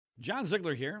John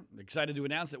Ziegler here, excited to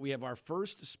announce that we have our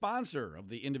first sponsor of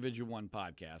the Individual One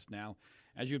podcast. Now,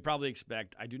 as you'd probably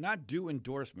expect, I do not do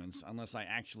endorsements unless I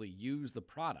actually use the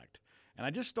product. And I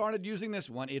just started using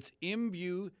this one. It's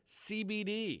Imbue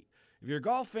CBD. If you're a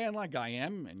golf fan like I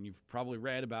am, and you've probably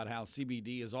read about how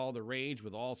CBD is all the rage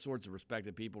with all sorts of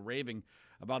respected people raving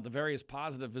about the various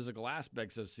positive physical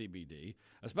aspects of CBD,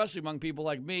 especially among people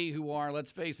like me who are,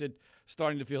 let's face it,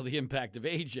 starting to feel the impact of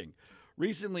aging.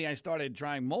 Recently, I started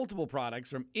trying multiple products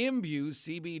from Imbue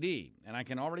CBD, and I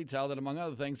can already tell that, among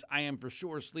other things, I am for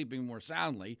sure sleeping more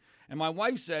soundly. And my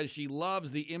wife says she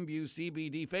loves the Imbue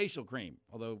CBD facial cream,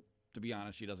 although, to be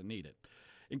honest, she doesn't need it.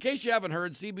 In case you haven't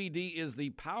heard, CBD is the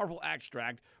powerful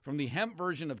extract from the hemp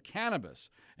version of cannabis.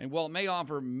 And while it may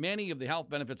offer many of the health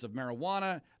benefits of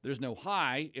marijuana, there's no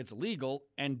high, it's legal,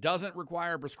 and doesn't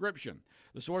require a prescription.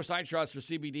 The source I trust for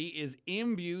CBD is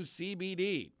Imbue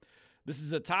CBD. This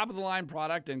is a top-of-the-line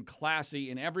product and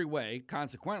classy in every way.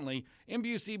 Consequently,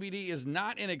 Imbue CBD is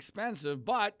not inexpensive,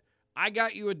 but I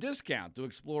got you a discount to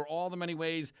explore all the many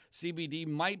ways CBD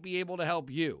might be able to help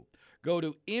you. Go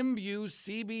to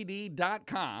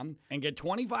imbuecbd.com and get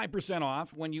 25%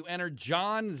 off when you enter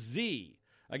John Z.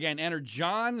 Again, enter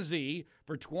John Z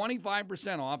for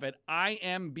 25% off at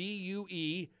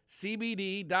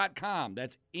imbuecbd.com.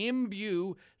 That's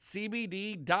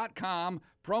imbuecbd.com,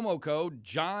 promo code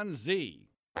John Z.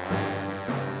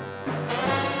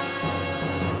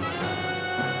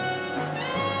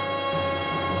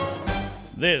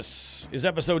 This is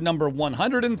episode number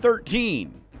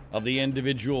 113 of the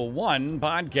Individual One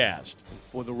podcast.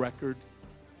 For the record,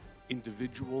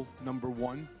 individual number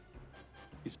one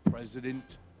is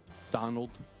President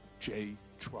Donald J.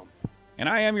 Trump. And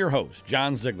I am your host,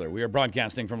 John Ziegler. We are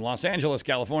broadcasting from Los Angeles,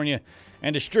 California,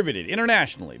 and distributed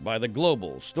internationally by the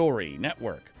Global Story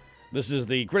Network. This is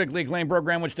the critically acclaimed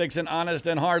program which takes an honest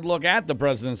and hard look at the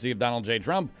presidency of Donald J.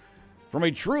 Trump from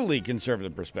a truly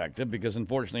conservative perspective, because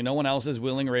unfortunately no one else is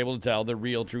willing or able to tell the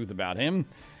real truth about him.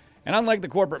 And unlike the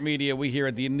corporate media, we here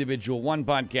at the Individual One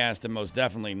podcast have most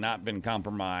definitely not been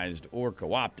compromised or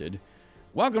co-opted.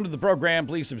 Welcome to the program.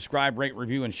 Please subscribe, rate,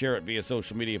 review, and share it via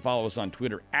social media. Follow us on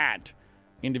Twitter at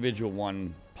Individual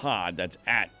One Pod. That's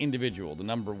at Individual, the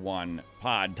number one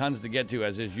pod. Tons to get to,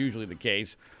 as is usually the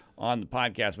case on the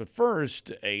podcast. But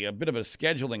first, a bit of a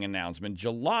scheduling announcement.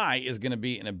 July is going to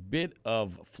be in a bit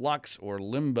of flux or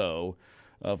limbo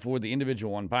for the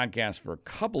Individual One podcast for a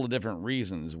couple of different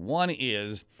reasons. One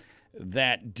is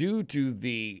that due to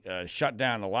the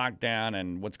shutdown, the lockdown,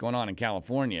 and what's going on in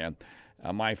California,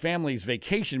 my family's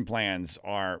vacation plans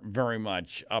are very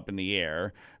much up in the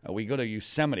air. We go to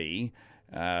Yosemite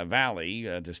Valley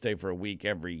to stay for a week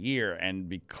every year, and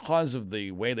because of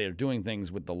the way they're doing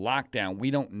things with the lockdown, we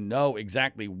don't know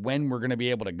exactly when we're going to be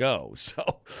able to go.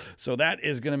 So that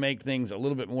is going to make things a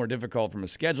little bit more difficult from a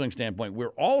scheduling standpoint. We're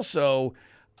also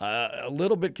a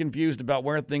little bit confused about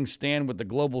where things stand with the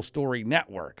Global Story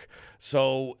Network.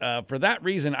 So for that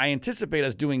reason, I anticipate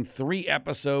us doing 3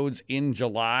 episodes in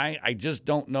July. I just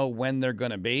don't know when they're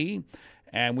going to be.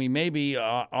 And we may be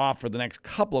off for the next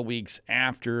couple of weeks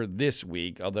after this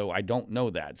week, although I don't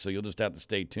know that. So you'll just have to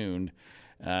stay tuned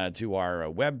to our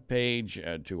web page,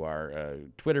 to our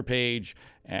Twitter page,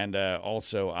 and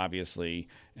also, obviously,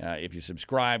 if you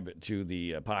subscribe to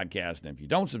the podcast, and if you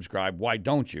don't subscribe, why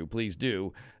don't you? Please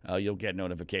do. You'll get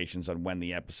notifications on when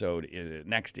the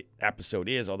next episode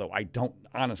is, although I don't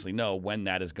honestly know when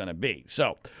that is going to be.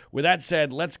 So, with that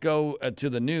said, let's go to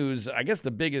the news. I guess the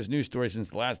biggest news story since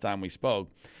the last time we spoke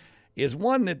is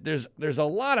one that there's a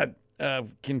lot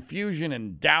of confusion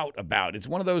and doubt about. It's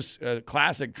one of those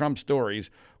classic Trump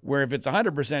stories where if it's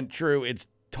 100% true, it's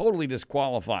totally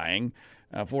disqualifying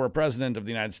for a president of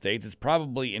the United States. It's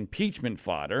probably impeachment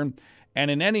fodder.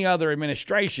 And in any other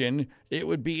administration, it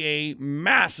would be a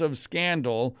massive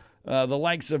scandal, the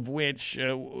likes of which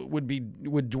would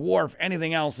dwarf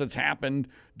anything else that's happened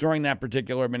during that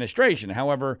particular administration.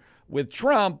 However, with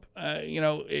Trump,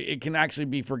 it can actually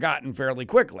be forgotten fairly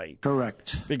quickly.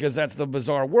 Correct. Because that's the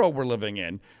bizarre world we're living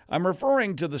in. I'm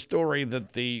referring to the story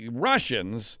that the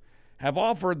Russians have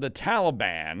offered the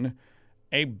Taliban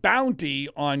a bounty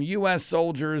on U.S.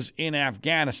 soldiers in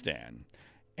Afghanistan,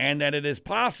 and that it is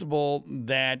possible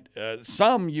that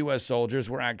some U.S. soldiers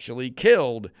were actually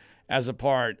killed as a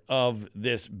part of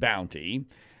this bounty.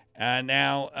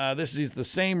 Now, this is the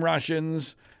same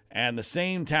Russians and the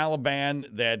same Taliban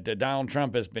that Donald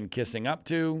Trump has been kissing up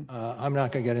to. I'm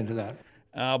not going to get into that.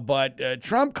 But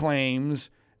Trump claims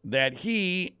that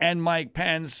he and Mike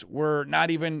Pence were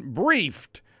not even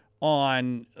briefed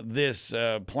on this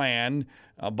plan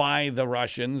by the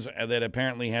Russians that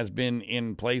apparently has been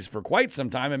in place for quite some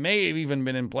time. It may have even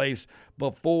been in place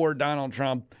before Donald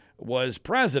Trump was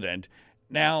president.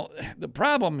 Now, the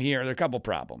problem here, there are a couple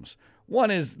problems. One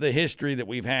is the history that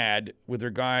we've had with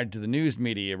regard to the news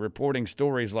media reporting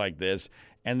stories like this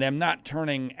and them not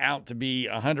turning out to be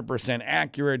 100%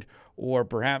 accurate or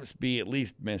perhaps be at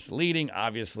least misleading.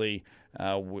 Obviously,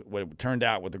 what turned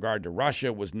out with regard to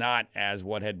Russia was not as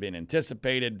what had been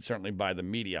anticipated, certainly by the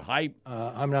media hype.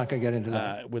 I'm not going to get into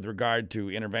that. With regard to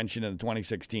intervention in the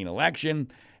 2016 election.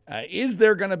 Is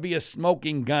there going to be a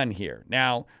smoking gun here?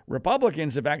 Now,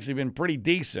 Republicans have actually been pretty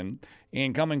decent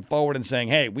in coming forward and saying,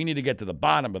 hey, we need to get to the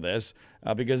bottom of this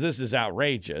because this is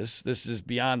outrageous. This is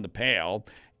beyond the pale,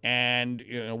 and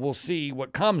we'll see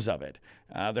what comes of it.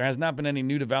 There has not been any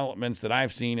new developments that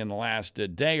I've seen in the last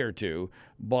day or two,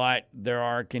 but there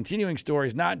are continuing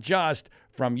stories not just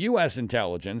from U.S.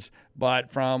 intelligence,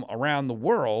 but from around the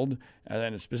world,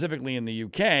 and specifically in the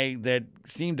UK, that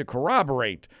seem to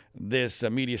corroborate this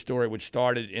media story, which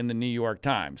started in the New York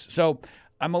Times. So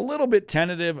I'm a little bit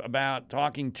tentative about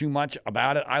talking too much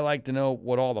about it. I like to know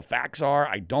what all the facts are.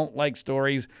 I don't like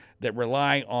stories that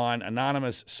rely on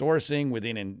anonymous sourcing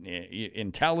within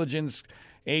intelligence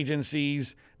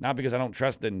agencies, not because I don't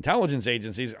trust the intelligence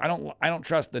agencies. I don't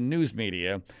trust the news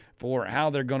media for how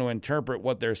they're going to interpret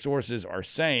what their sources are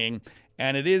saying.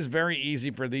 And it is very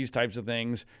easy for these types of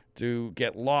things to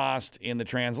get lost in the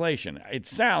translation. It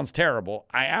sounds terrible.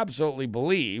 I absolutely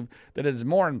believe that it's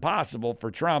more than possible for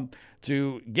Trump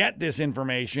to get this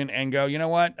information and go, you know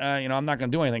what, I'm not going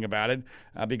to do anything about it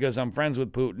because I'm friends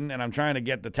with Putin and I'm trying to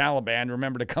get the Taliban to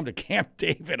remember to come to Camp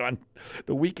David on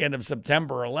the weekend of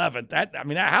September 11th.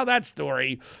 How that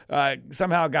story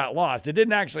somehow got lost. It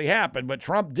didn't actually happen, but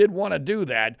Trump did want to do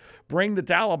that, bring the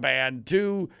Taliban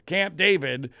to Camp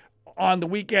David on the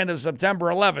weekend of September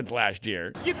 11th last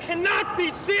year. You cannot be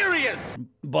serious!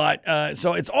 But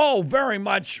so it's all very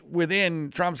much within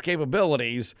Trump's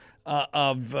capabilities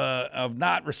of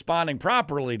not responding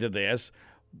properly to this.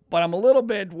 But I'm a little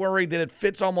bit worried that it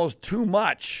fits almost too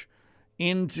much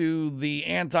into the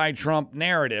anti-Trump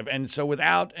narrative. And so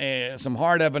without some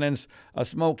hard evidence, a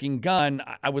smoking gun,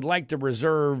 I would like to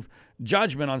reserve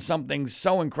judgment on something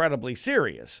so incredibly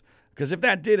serious. Because if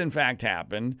that did in fact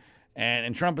happen,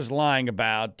 and Trump is lying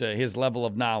about his level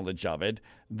of knowledge of it,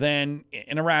 then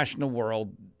in a rational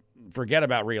world, forget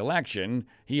about re-election,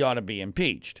 he ought to be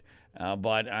impeached.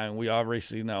 But we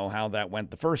obviously know how that went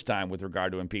the first time with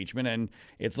regard to impeachment, and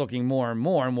it's looking more and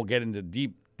more, and we'll get into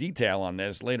deep detail on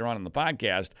this later on in the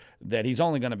podcast, that he's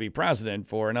only going to be president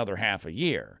for another half a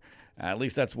year. At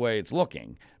least that's the way it's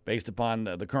looking, based upon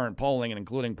the current polling, and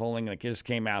including polling that just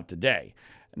came out today.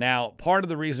 Now, part of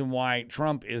the reason why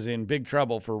Trump is in big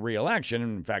trouble for re-election,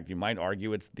 and in fact, you might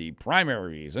argue it's the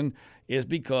primary reason, is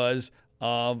because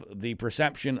of the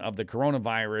perception of the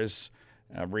coronavirus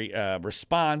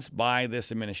response by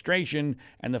this administration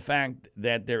and the fact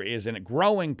that there is a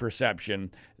growing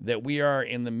perception that we are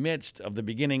in the midst of the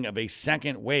beginning of a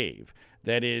second wave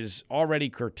that is already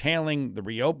curtailing the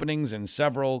reopenings in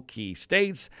several key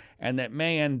states and that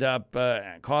may end up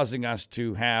causing us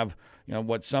to have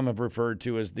what some have referred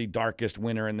to as the darkest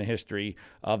winter in the history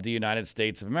of the United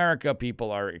States of America.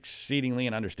 People are exceedingly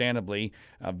and understandably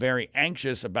very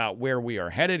anxious about where we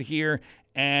are headed here,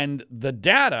 and the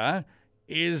data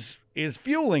is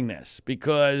fueling this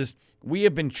because we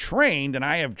have been trained, and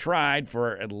I have tried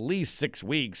for at least 6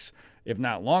 weeks, if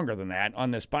not longer than that,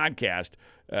 on this podcast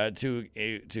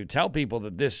to tell people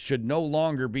that this should no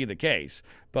longer be the case.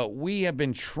 But we have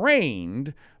been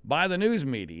trained by the news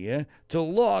media to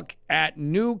look at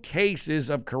new cases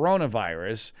of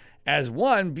coronavirus as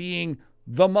one being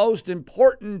the most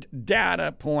important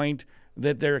data point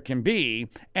that there can be,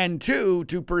 and two,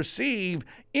 to perceive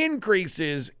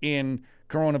increases in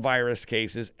coronavirus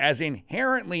cases as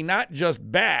inherently not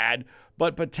just bad,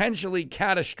 but potentially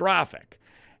catastrophic.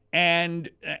 And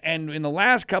in the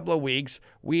last couple of weeks,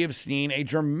 we have seen a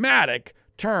dramatic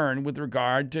turn with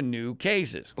regard to new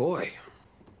cases. Boy,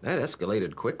 that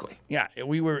escalated quickly. Yeah, it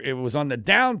was on the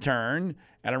downturn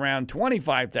at around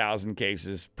 25,000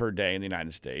 cases per day in the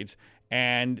United States,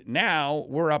 and now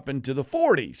we're up into the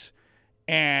 40s.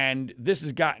 And this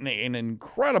has gotten an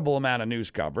incredible amount of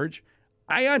news coverage.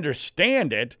 I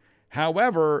understand it.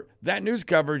 However, that news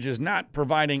coverage is not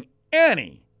providing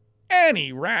any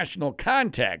rational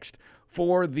context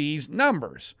for these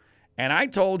numbers. And I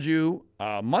told you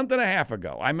a month and a half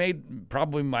ago, I made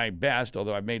probably my best,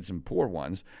 although I've made some poor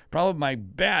ones, probably my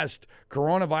best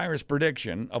coronavirus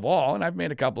prediction of all, and I've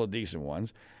made a couple of decent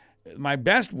ones, My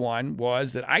best one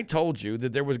was that I told you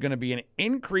that there was going to be an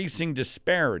increasing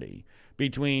disparity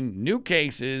between new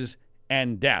cases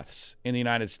and deaths in the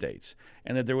United States,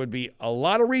 and that there would be a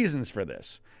lot of reasons for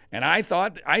this. And I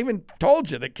even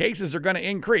told you that cases are going to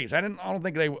increase. I don't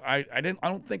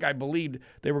think I believed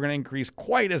they were going to increase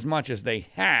quite as much as they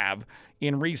have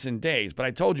in recent days. But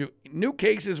I told you new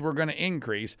cases were going to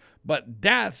increase, but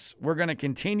deaths were going to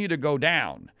continue to go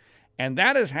down. And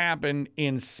that has happened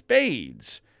in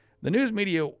spades. The news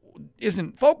media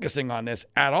isn't focusing on this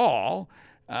at all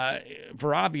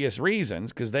for obvious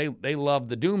reasons, because they love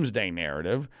the doomsday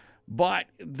narrative. But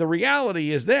the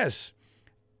reality is this.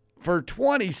 For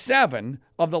 27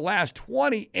 of the last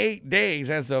 28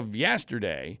 days as of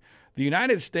yesterday, the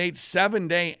United States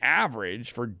 7-day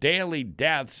average for daily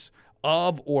deaths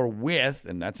of or with,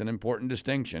 and that's an important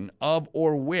distinction, of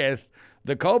or with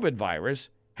the COVID virus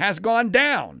has gone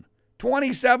down.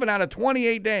 27 out of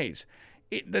 28 days.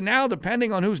 Now,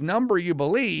 depending on whose number you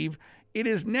believe, it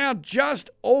is now just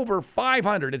over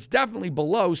 500. It's definitely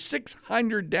below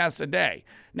 600 deaths a day.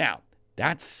 Now,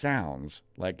 that sounds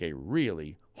like a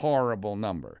really horrible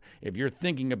number. If you're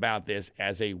thinking about this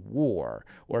as a war,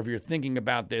 or if you're thinking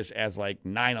about this as like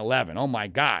 9/11, oh my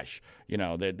gosh,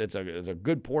 that's a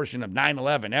good portion of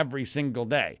 9/11 every single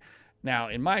day. Now,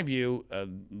 in my view,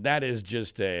 that is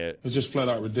it's just flat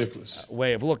out ridiculous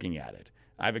way of looking at it.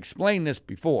 I've explained this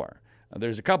before.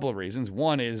 There's a couple of reasons.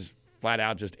 One is flat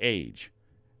out just age.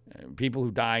 People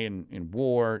who die in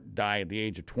war die at the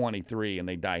age of 23, and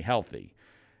they die healthy.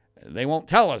 They won't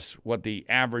tell us what the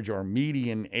average or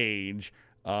median age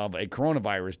of a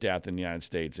coronavirus death in the United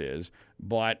States is,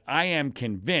 but I am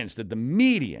convinced that the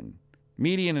median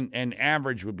and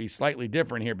average would be slightly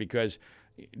different here, because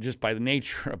just by the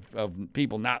nature of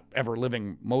people not ever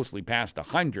living mostly past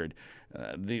 100,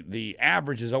 the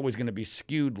average is always going to be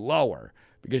skewed lower,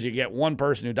 because you get one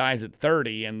person who dies at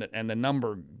 30 and the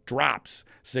number drops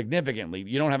significantly.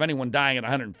 You don't have anyone dying at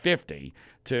 150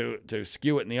 to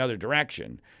skew it in the other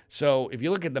direction. So if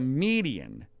you look at the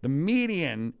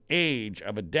median age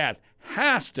of a death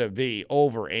has to be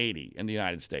over 80 in the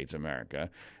United States of America.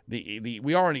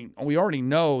 We already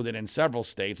know that in several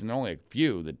states, and there are only a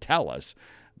few that tell us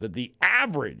that the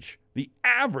average,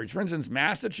 for instance,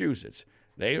 Massachusetts,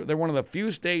 they're one of the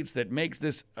few states that makes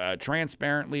this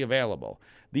transparently available.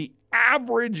 The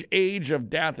average age of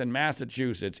death in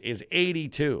Massachusetts is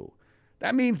 82.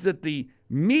 That means that the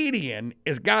median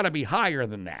has got to be higher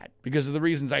than that because of the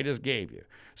reasons I just gave you.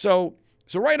 So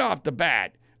right off the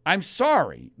bat, I'm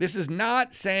sorry. This is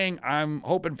not saying I'm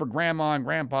hoping for grandma and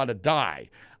grandpa to die.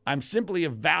 I'm simply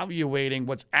evaluating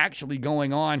what's actually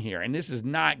going on here, and this is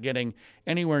not getting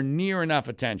anywhere near enough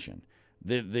attention.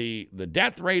 The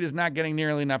death rate is not getting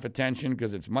nearly enough attention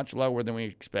because it's much lower than we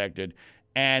expected,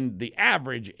 and the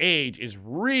average age is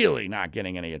really not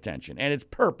getting any attention, and it's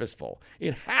purposeful.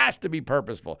 It has to be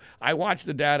purposeful. I watch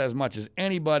the data as much as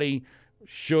anybody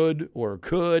should or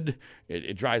could.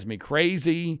 It drives me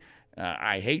crazy.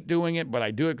 I hate doing it, but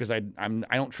I do it because I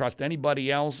don't trust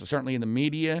anybody else, certainly in the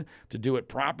media, to do it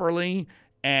properly.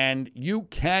 And you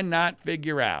cannot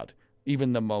figure out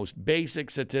even the most basic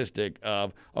statistic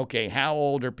of, okay, how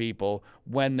old are people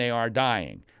when they are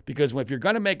dying? Because if you're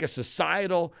going to make a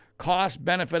societal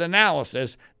cost-benefit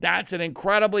analysis, that's an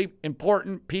incredibly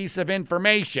important piece of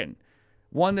information,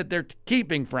 one that they're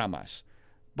keeping from us.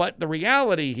 But the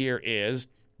reality here is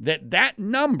that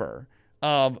number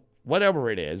of whatever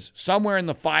it is, somewhere in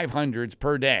the 500s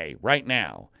per day right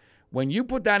now, when you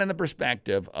put that in the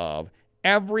perspective of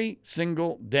every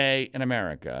single day in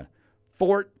America,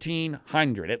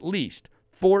 1,400, at least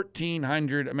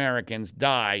 1,400 Americans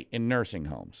die in nursing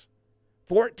homes.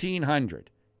 1,400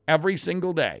 every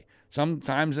single day.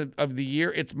 Sometimes of the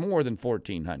year, it's more than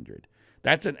 1,400.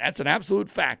 That's an absolute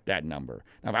fact, that number.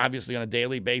 Now, obviously, on a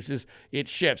daily basis, it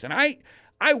shifts. And I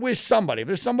wish if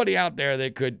there's somebody out there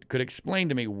that could explain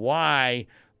to me why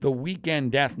the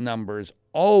weekend death numbers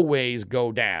always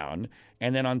go down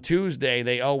and then on Tuesday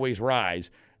they always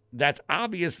rise. That's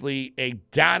obviously a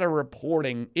data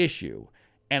reporting issue.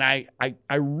 And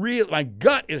my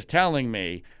gut is telling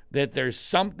me that there's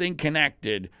something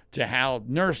connected to how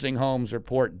nursing homes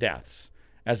report deaths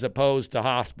as opposed to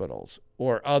hospitals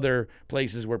or other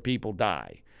places where people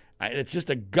die. It's just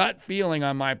a gut feeling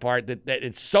on my part that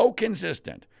it's so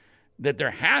consistent that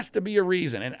there has to be a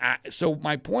reason. And so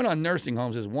my point on nursing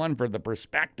homes is one for the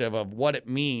perspective of what it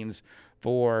means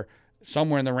for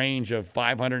somewhere in the range of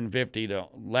 550 to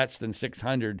less than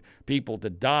 600 people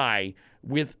to die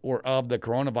with or of the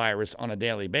coronavirus on a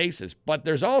daily basis. But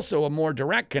there's also a more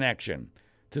direct connection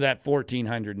to that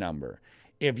 1,400 number.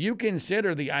 If you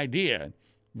consider the idea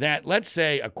that, let's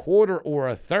say, a quarter or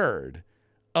a third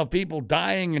of people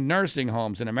dying in nursing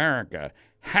homes in America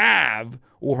have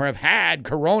or have had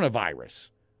coronavirus,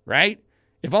 right?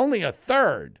 If only a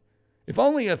third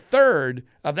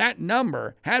of that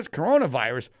number has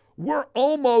coronavirus, we're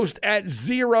almost at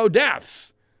 0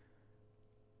 deaths.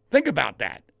 Think about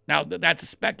that. Now, that's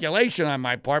speculation on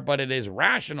my part, but it is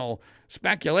rational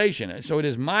speculation. So it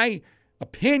is my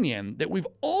opinion that we've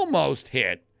almost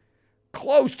hit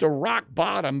close to rock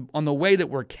bottom on the way that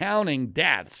we're counting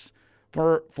deaths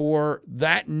for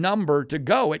that number to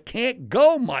go. It can't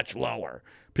go much lower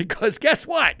because guess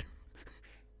what?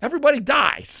 Everybody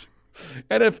dies.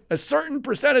 And if a certain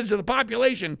percentage of the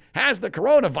population has the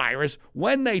coronavirus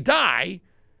when they die,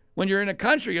 when you're in a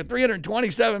country of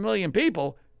 327 million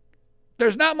people,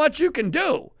 there's not much you can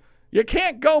do. You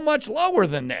can't go much lower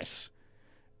than this.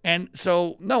 And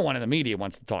so no one in the media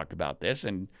wants to talk about this,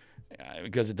 and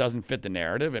because it doesn't fit the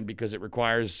narrative and because it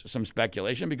requires some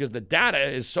speculation, because the data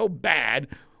is so bad,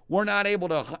 we're not able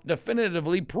to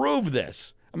definitively prove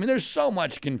this. I mean, there's so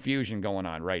much confusion going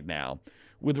on right now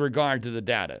with regard to the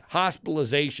data.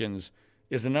 Hospitalizations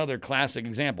is another classic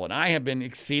example, and I have been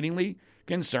exceedingly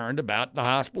concerned about the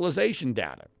hospitalization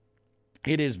data.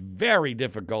 It is very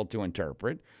difficult to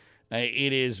interpret.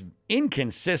 It is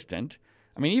inconsistent.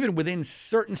 I mean, even within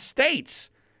certain states,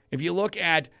 if you look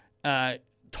at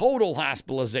total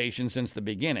hospitalization since the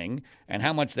beginning and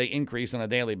how much they increase on a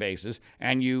daily basis,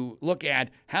 and you look at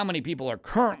how many people are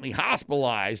currently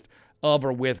hospitalized of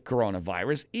or with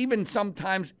coronavirus, even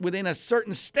sometimes within a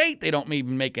certain state, they don't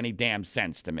even make any damn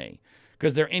sense to me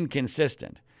because they're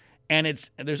inconsistent. And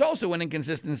there's also an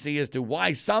inconsistency as to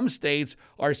why some states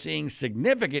are seeing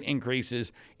significant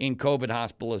increases in COVID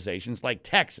hospitalizations, like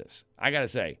Texas. I got to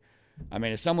say, I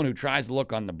mean, as someone who tries to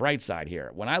look on the bright side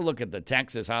here, when I look at the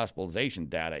Texas hospitalization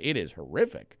data, it is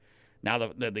horrific. Now,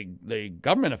 the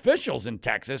government officials in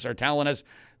Texas are telling us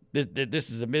that this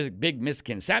is a big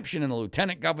misconception, and the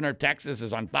lieutenant governor of Texas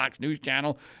is on Fox News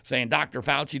Channel saying Dr.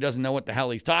 Fauci doesn't know what the hell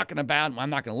he's talking about, and I'm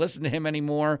not going to listen to him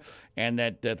anymore, and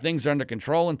that things are under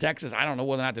control in Texas. I don't know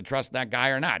whether or not to trust that guy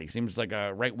or not. He seems like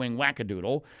a right-wing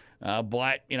wackadoodle,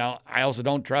 but, you know, I also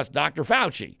don't trust Dr.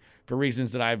 Fauci for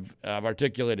reasons that I've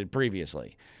articulated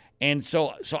previously. And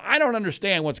so I don't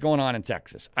understand what's going on in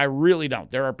Texas. I really don't.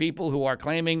 There are people who are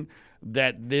claiming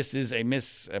that this is a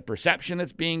misperception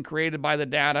that's being created by the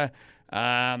data.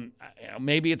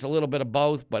 Maybe it's a little bit of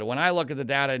both, but when I look at the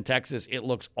data in Texas, it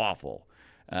looks awful.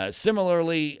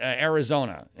 Similarly,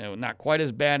 Arizona, not quite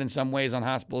as bad in some ways on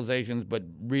hospitalizations, but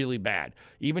really bad.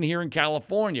 Even here in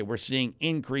California, we're seeing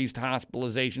increased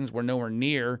hospitalizations. We're nowhere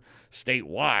near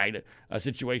statewide a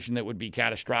situation that would be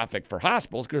catastrophic for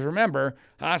hospitals. Because remember,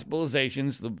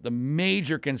 hospitalizations, the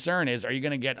major concern is, are you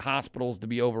going to get hospitals to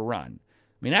be overrun?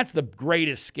 I mean, that's the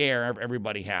greatest scare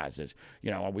everybody has is,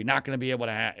 are we not going to be able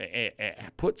to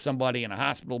put somebody in a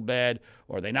hospital bed?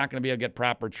 Or are they not going to be able to get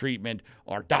proper treatment?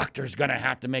 Are doctors going to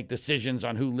have to make decisions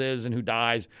on who lives and who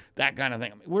dies? That kind of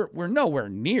thing. I mean, we're nowhere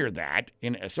near that,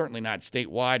 certainly not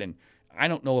statewide. And I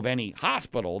don't know of any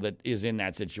hospital that is in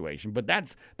that situation. But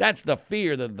that's the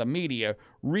fear that the media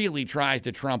really tries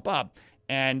to trump up.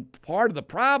 And part of the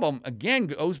problem, again,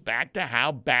 goes back to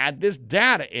how bad this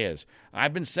data is.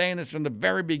 I've been saying this from the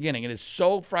very beginning. It is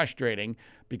so frustrating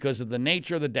because of the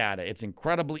nature of the data. It's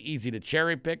incredibly easy to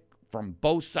cherry pick from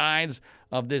both sides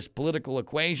of this political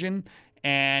equation,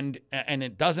 and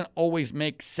it doesn't always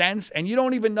make sense, and you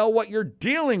don't even know what you're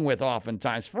dealing with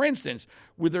oftentimes. For instance,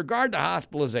 with regard to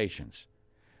hospitalizations,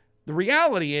 the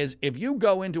reality is if you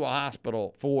go into a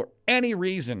hospital for any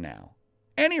reason now,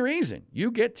 you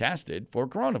get tested for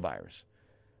coronavirus.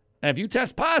 And if you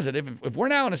test positive, if we're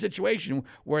now in a situation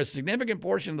where a significant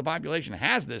portion of the population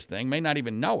has this thing, may not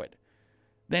even know it,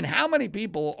 then how many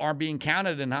people are being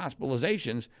counted in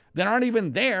hospitalizations that aren't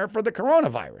even there for the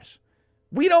coronavirus?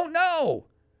 We don't know.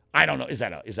 I don't know. Is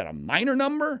that a minor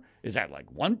number? Is that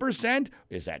like 1%?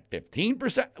 Is that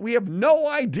 15%? We have no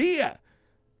idea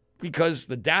because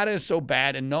the data is so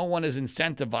bad and no one is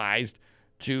incentivized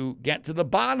to get to the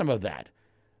bottom of that.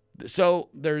 So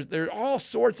there are all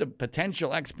sorts of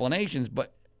potential explanations,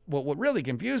 but what really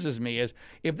confuses me is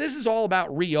if this is all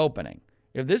about reopening,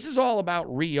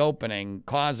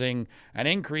 causing an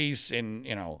increase in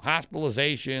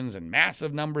hospitalizations and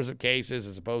massive numbers of cases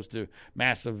as opposed to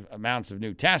massive amounts of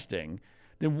new testing,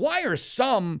 then why are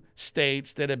some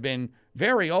states that have been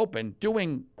very open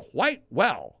doing quite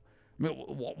well? I mean,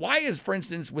 why is, for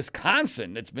instance,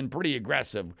 Wisconsin, that's been pretty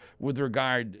aggressive with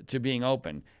regard to being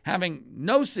open, having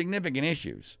no significant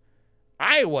issues?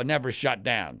 Iowa never shut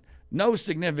down, no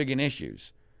significant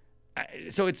issues.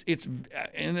 So it's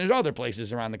and there's other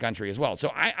places around the country as well. So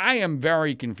I am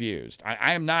very confused.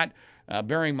 I am not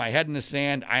burying my head in the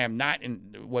sand. I am not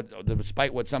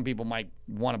despite what some people might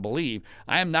want to believe,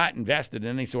 I am not invested in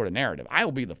any sort of narrative. I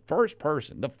will be the first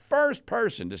person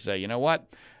to say, you know what?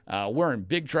 We're in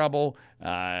big trouble.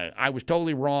 I was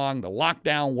totally wrong. The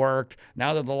lockdown worked.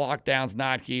 Now that the lockdown's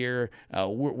not here,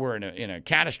 we're in a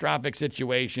catastrophic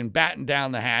situation, batten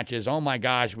down the hatches. Oh my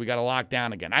gosh, we got to lock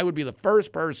down again. I would be the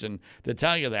first person to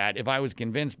tell you that if I was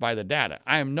convinced by the data.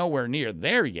 I am nowhere near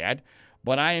there yet,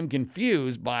 but I am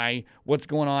confused by what's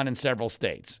going on in several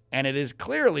states. And it is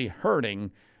clearly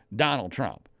hurting Donald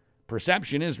Trump.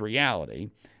 Perception is reality.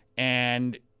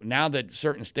 And now that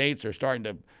certain states are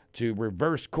starting to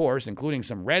reverse course, including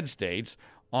some red states,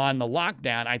 on the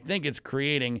lockdown, I think it's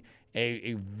creating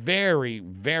a very,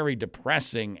 very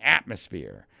depressing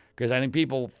atmosphere. Because I think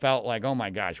people felt like, oh my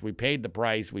gosh, we paid the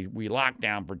price. We locked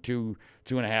down for two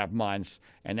and a half months.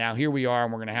 And now here we are,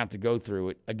 and we're going to have to go through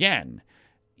it again.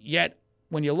 Yet,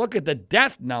 when you look at the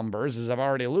death numbers, as I've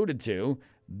already alluded to,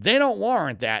 they don't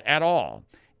warrant that at all.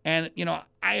 And,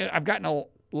 I've gotten a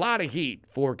lot of heat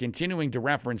for continuing to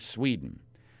reference Sweden.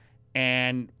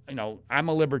 And, I'm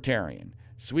a libertarian.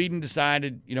 Sweden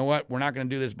decided, you know what, we're not going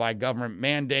to do this by government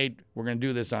mandate. We're going to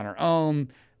do this on our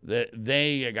own.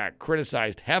 They got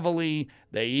criticized heavily.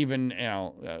 They even,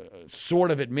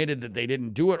 sort of admitted that they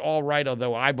didn't do it all right,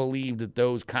 although I believe that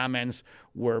those comments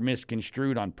were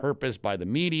misconstrued on purpose by the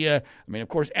media. I mean, of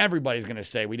course, everybody's going to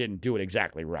say we didn't do it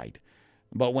exactly right.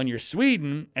 But when you're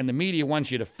Sweden and the media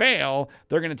wants you to fail,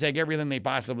 they're going to take everything they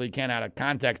possibly can out of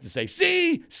context to say,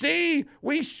 see,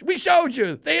 we showed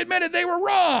you. They admitted they were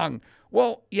wrong.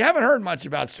 Well, you haven't heard much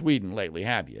about Sweden lately,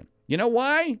 have you? You know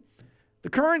why? The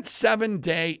current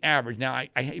 7-day average, now I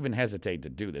even hesitate to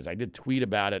do this. I did tweet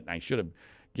about it, and I should have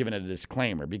given it a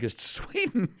disclaimer because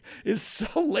Sweden is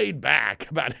so laid back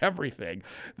about everything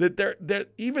that they're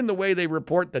even the way they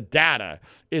report the data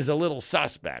is a little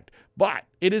suspect. But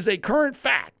it is a current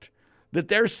fact that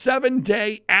their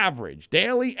 7-day average,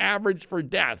 daily average for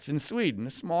deaths in Sweden,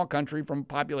 a small country from a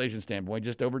population standpoint,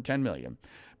 just over 10 million,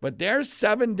 but their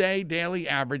 7-day daily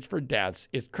average for deaths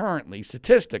is currently,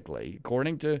 statistically,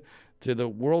 according to the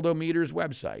Worldometer's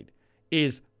website,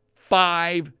 is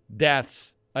 5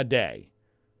 deaths a day.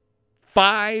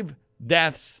 5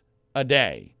 deaths a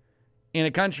day in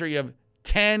a country of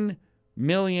 10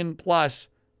 million plus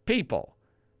people.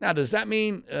 Now, does that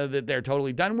mean that they're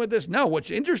totally done with this? No. What's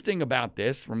interesting about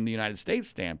this from the United States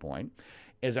standpoint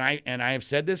is, I have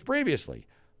said this previously,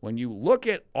 when you look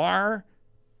at our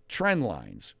trend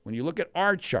lines, when you look at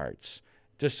our charts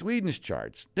to Sweden's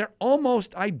charts, they're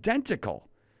almost identical.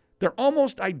 They're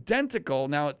almost identical.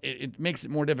 Now, it makes it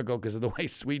more difficult because of the way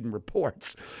Sweden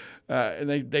reports. And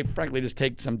they frankly just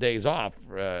take some days off.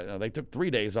 They took 3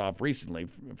 days off recently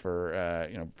for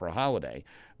a holiday.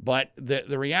 But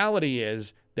the reality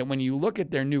is that when you look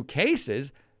at their new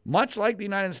cases, much like the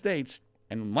United States,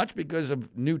 and much because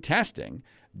of new testing,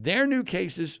 their new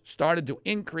cases started to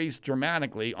increase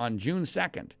dramatically on June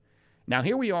 2nd. Now,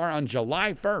 here we are on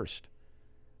July 1st.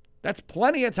 That's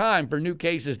plenty of time for new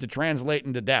cases to translate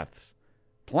into deaths.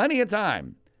 Plenty of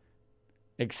time.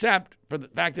 Except for the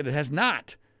fact that it has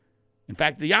not. In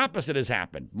fact, the opposite has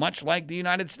happened, much like the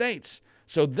United States.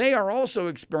 So they are also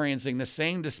experiencing the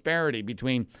same disparity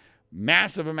between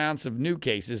massive amounts of new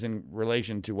cases in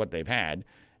relation to what they've had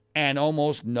and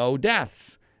almost no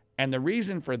deaths. And the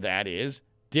reason for that is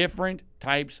different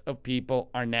types of people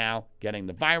are now getting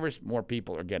the virus. More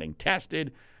people are getting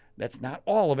tested. That's not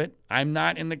all of it. I'm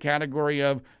not in the category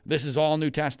of this is all new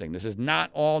testing. This is not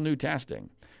all new testing.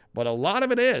 But a lot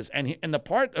of it is. And the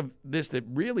part of this that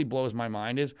really blows my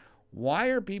mind is, why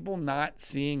are people not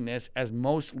seeing this as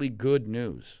mostly good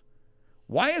news?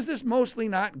 Why is this mostly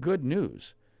not good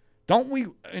news? Don't we,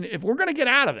 if we're going to get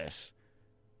out of this,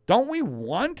 don't we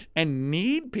want and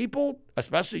need people,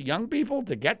 especially young people,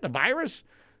 to get the virus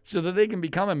so that they can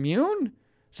become immune?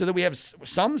 So that we have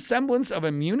some semblance of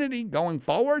immunity going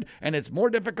forward, and it's more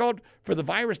difficult for the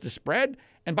virus to spread?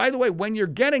 And by the way, when you're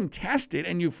getting tested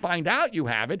and you find out you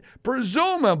have it,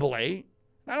 presumably,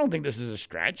 I don't think this is a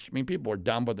stretch. I mean, people are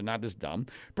dumb, but they're not this dumb.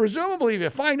 Presumably, if you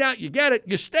find out you get it,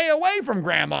 you stay away from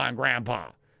grandma and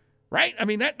grandpa, right? I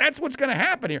mean, that's what's going to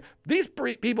happen here. These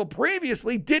people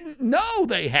previously didn't know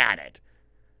they had it,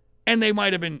 and they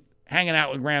might have been hanging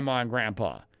out with grandma and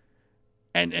grandpa.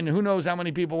 And who knows how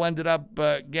many people ended up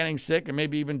getting sick and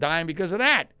maybe even dying because of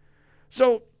that.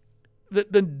 So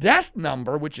the death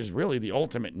number, which is really the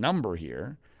ultimate number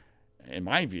here, in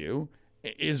my view,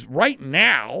 is right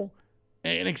now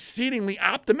an exceedingly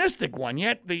optimistic one.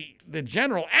 Yet the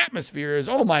general atmosphere is,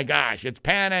 oh my gosh, it's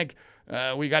panic.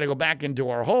 We got to go back into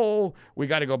our hole. We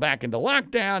got to go back into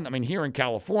lockdown. I mean, here in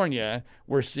California,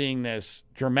 we're seeing this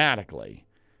dramatically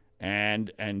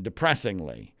and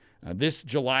depressingly. This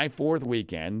July 4th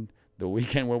weekend, the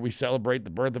weekend where we celebrate the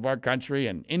birth of our country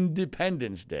and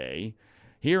Independence Day,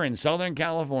 here in Southern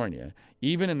California,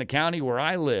 even in the county where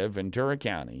I live, Ventura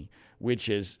County, which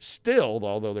is still,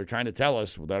 although they're trying to tell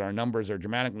us that our numbers are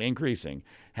dramatically increasing,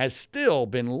 has still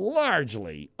been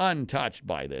largely untouched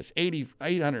by this.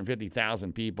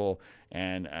 850,000 people,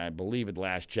 and I believe at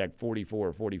last check, 44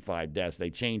 or 45 deaths. They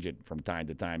change it from time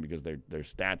to time because their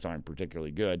stats aren't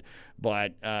particularly good.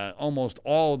 But almost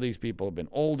all of these people have been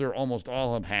older. Almost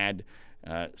all have had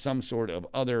some sort of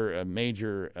other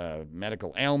major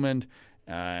medical ailment.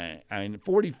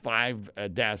 45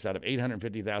 deaths out of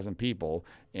 850,000 people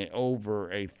over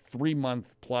a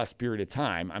 3-month plus period of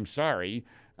time. I'm sorry.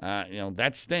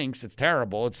 That stinks. It's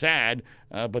terrible. It's sad.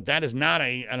 But that is not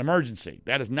an emergency.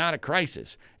 That is not a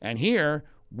crisis. And here,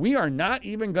 we are not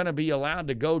even going to be allowed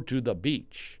to go to the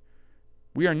beach.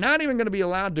 We are not even going to be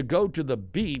allowed to go to the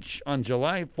beach on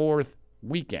July 4th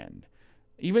weekend,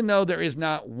 even though there is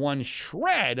not one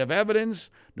shred of evidence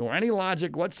nor any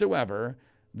logic whatsoever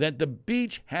that the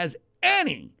beach has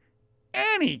any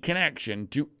connection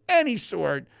to any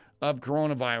sort of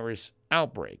coronavirus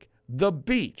outbreak. The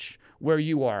beach, where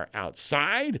you are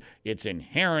outside, it's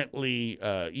inherently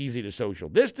easy to social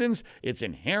distance, it's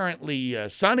inherently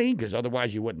sunny, because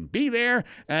otherwise you wouldn't be there,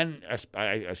 and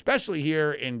especially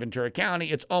here in Ventura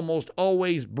County, it's almost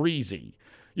always breezy.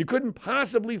 You couldn't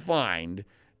possibly find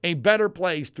a better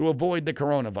place to avoid the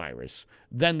coronavirus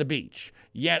than the beach.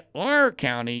 Yet our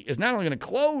county is not only going to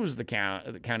close the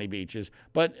county beaches,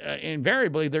 but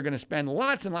invariably they're going to spend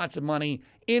lots and lots of money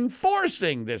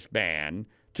enforcing this ban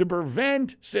to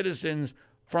prevent citizens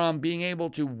from being able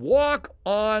to walk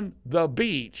on the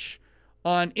beach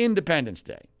on Independence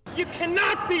Day. You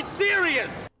cannot be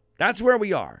serious! That's where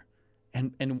we are.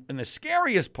 And the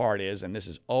scariest part is, and this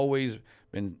has always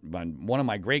been one of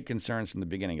my great concerns from the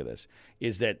beginning of this,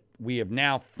 is that we have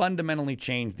now fundamentally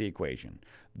changed the equation.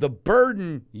 The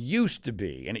burden used to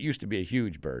be, and it used to be a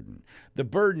huge burden, the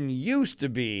burden used to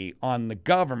be on the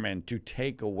government to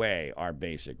take away our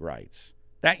basic rights.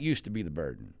 That used to be the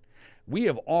burden. We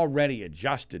have already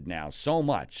adjusted now so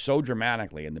much, so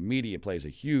dramatically, and the media plays a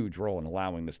huge role in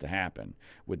allowing this to happen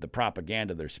with the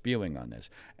propaganda they're spewing on this.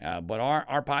 But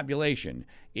our population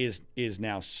is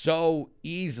now so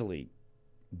easily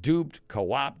duped,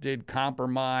 co-opted,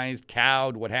 compromised,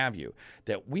 cowed, what have you,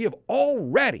 that we have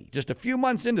already, just a few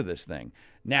months into this thing,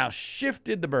 now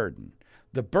shifted the burden.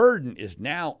 The burden is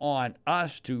now on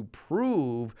us to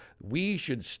prove we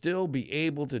should still be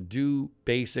able to do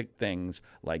basic things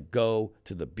like go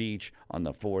to the beach on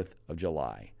the 4th of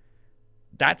July.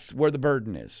 That's where the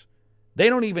burden is. They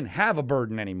don't even have a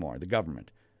burden anymore, the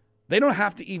government. They don't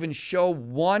have to even show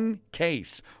one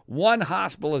case, one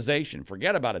hospitalization.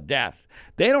 Forget about a death.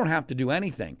 They don't have to do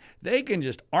anything. They can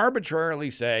just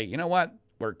arbitrarily say, you know what,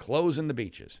 we're closing the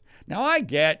beaches. Now, I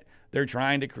get they're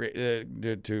trying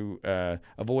to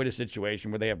avoid a situation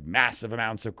where they have massive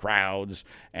amounts of crowds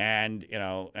and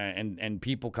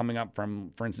people coming up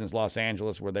from, for instance, Los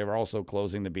Angeles, where they were also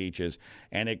closing the beaches,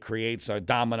 and it creates a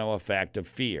domino effect of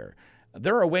fear.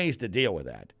 There are ways to deal with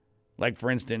that. Like,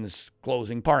 for instance,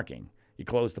 closing parking. You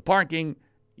close the parking,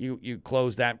 you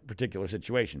close that particular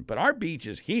situation. But our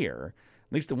beaches here,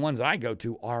 at least the ones I go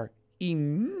to, are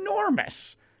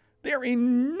enormous. They're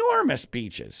enormous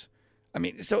beaches. I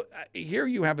mean, so here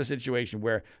you have a situation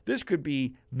where this could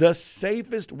be the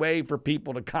safest way for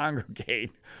people to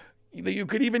congregate that you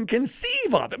could even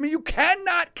conceive of. I mean, you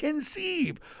cannot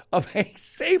conceive of a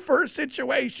safer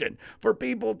situation for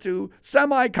people to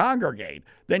semi-congregate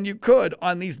than you could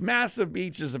on these massive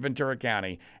beaches of Ventura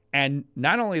County. And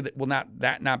not only will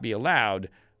that not be allowed,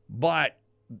 but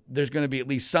there's going to be at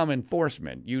least some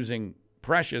enforcement using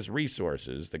precious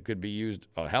resources that could be used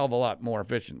a hell of a lot more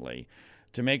efficiently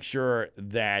to make sure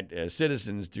that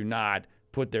citizens do not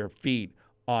put their feet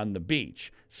on the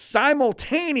beach.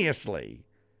 Simultaneously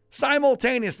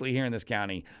here in this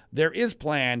county, there is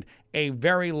planned a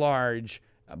very large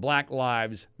Black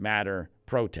Lives Matter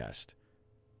protest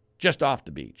just off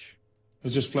the beach.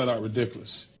 It's just flat out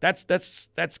ridiculous.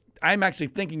 I'm actually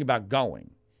thinking about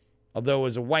going. Although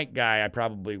as a white guy, I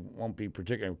probably won't be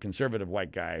particularly, conservative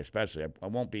white guy especially, I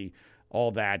won't be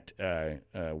all that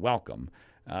welcome.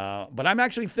 But I'm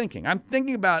actually thinking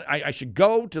about I should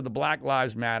go to the Black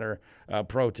Lives Matter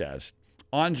protest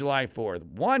on July 4th.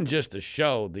 One, just to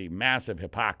show the massive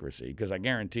hypocrisy, because I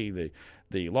guarantee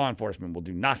the law enforcement will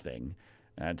do nothing.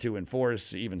 to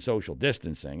enforce even social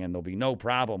distancing, and there'll be no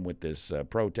problem with this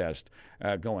protest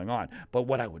going on. But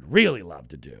what I would really love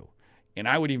to do, and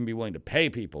I would even be willing to pay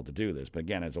people to do this, but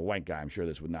again, as a white guy, I'm sure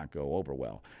this would not go over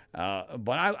well.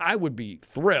 But I would be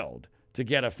thrilled to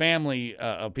get a family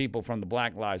of people from the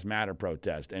Black Lives Matter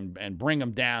protest and bring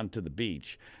them down to the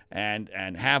beach and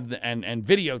have and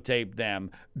videotape them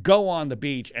go on the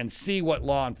beach and see what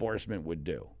law enforcement would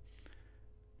do.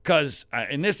 Because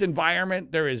in this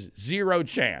environment, there is zero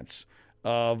chance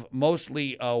of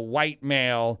mostly white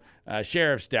male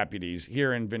sheriff's deputies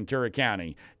here in Ventura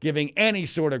County giving any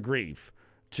sort of grief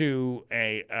to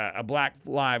a Black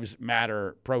Lives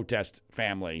Matter protest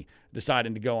family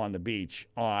deciding to go on the beach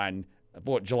on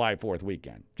July 4th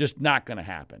weekend. Just not going to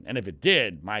happen. And if it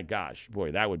did, my gosh,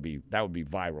 boy, that would be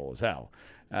viral as hell.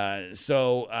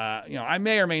 So I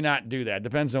may or may not do that.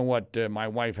 Depends on what my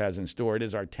wife has in store. It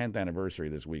is our 10th anniversary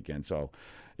this weekend, so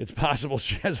it's possible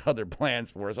she has other plans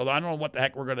for us. Although I don't know what the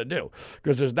heck we're going to do,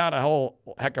 because there's not a whole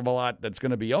heck of a lot that's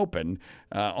going to be open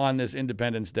on this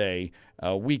Independence Day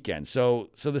weekend. So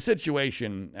the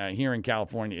situation here in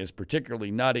California is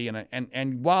particularly nutty,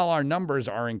 and while our numbers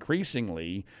are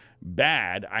increasingly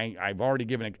bad, I've already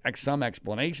given some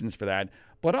explanations for that,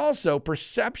 but also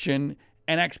perception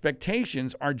and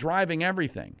expectations are driving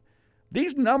everything.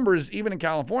 These numbers, even in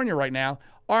California right now,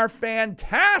 are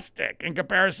fantastic in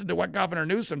comparison to what Governor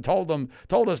Newsom told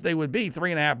us they would be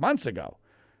 3.5 months ago.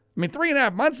 I mean,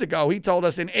 3.5 months ago, he told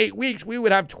us in 8 weeks we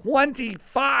would have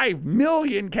 25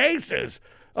 million cases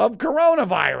of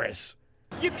coronavirus.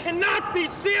 You cannot be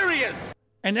serious!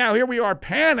 And now here we are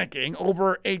panicking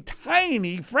over a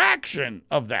tiny fraction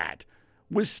of that,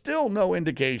 with still no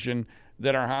indication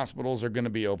that our hospitals are going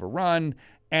to be overrun.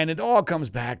 And it all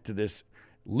comes back to this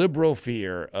liberal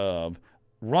fear of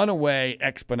runaway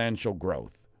exponential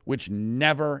growth, which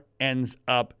never ends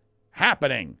up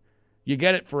happening. You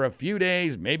get it for a few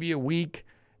days, maybe a week,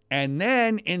 and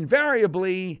then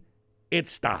invariably it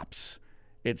stops.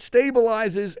 It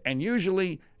stabilizes, and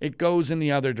usually it goes in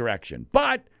the other direction.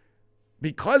 But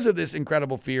because of this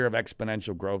incredible fear of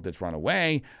exponential growth that's run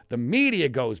away, the media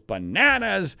goes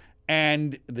bananas,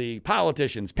 and the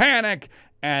politicians panic,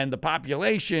 and the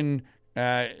population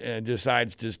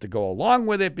decides just to go along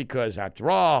with it because,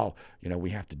 after all, we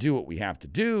have to do what we have to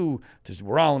do.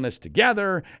 We're all in this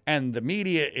together, and the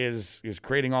media is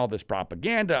creating all this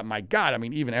propaganda. My God, I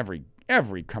mean, even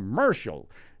every commercial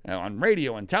on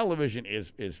radio and television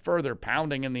is further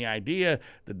pounding in the idea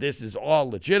that this is all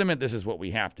legitimate. This is what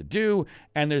we have to do,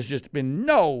 and there's just been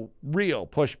no real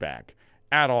pushback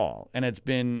at all. And it's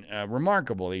been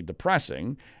remarkably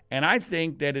depressing. And I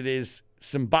think that it is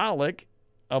symbolic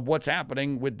of what's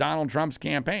happening with Donald Trump's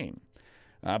campaign,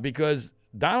 because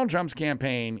Donald Trump's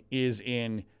campaign is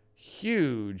in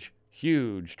huge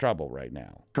trouble right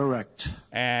now. Correct.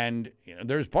 And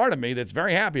there's part of me that's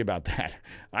very happy about that.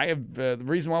 I have the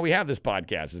reason why we have this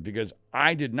podcast is because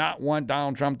I did not want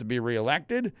Donald Trump to be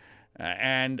reelected,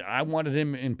 and I wanted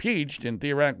him impeached and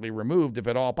theoretically removed if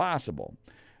at all possible.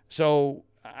 So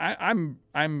I'm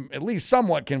at least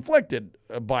somewhat conflicted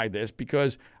by this,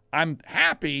 because I'm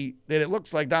happy that it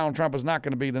looks like Donald Trump is not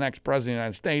going to be the next president of the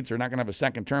United States, or not going to have a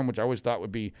second term, which I always thought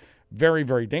would be very,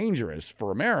 very dangerous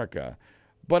for America.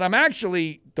 But I'm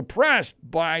actually depressed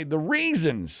by the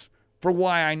reasons for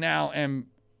why I now am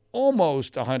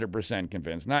almost 100%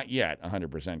 convinced, not yet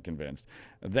 100% convinced,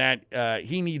 that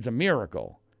he needs a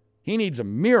miracle. He needs a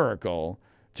miracle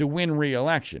to win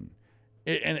re-election.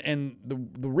 And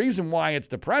the reason why it's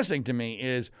depressing to me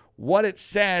is what it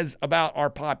says about our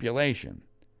population.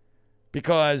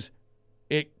 Because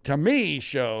it, to me,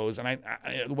 shows, and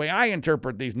the way I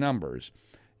interpret these numbers,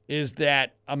 is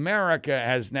that America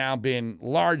has now been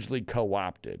largely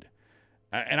co-opted.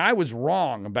 And I was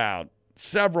wrong about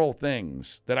several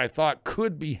things that I thought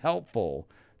could be helpful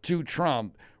to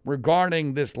Trump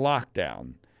regarding this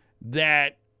lockdown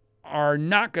that are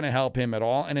not going to help him at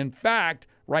all, and in fact,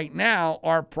 right now,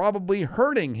 are probably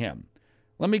hurting him.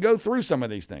 Let me go through some of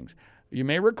these things. You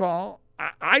may recall,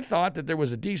 I thought that there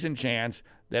was a decent chance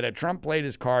that if Trump played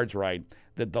his cards right,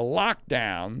 that the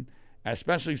lockdown,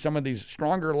 especially some of these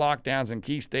stronger lockdowns in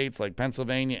key states like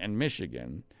Pennsylvania and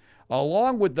Michigan,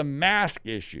 along with the mask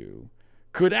issue,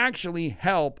 could actually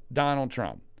help Donald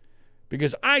Trump.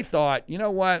 Because I thought, you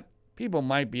know what, people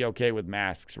might be okay with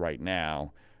masks right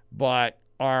now, but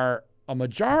are a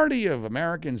majority of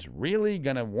Americans really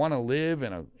going to want to live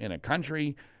in a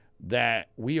country that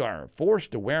we are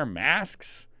forced to wear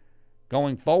masks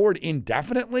going forward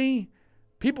indefinitely?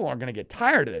 People are going to get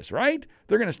tired of this, right?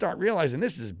 They're going to start realizing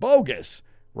this is bogus,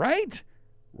 right?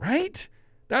 Right?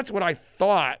 That's what I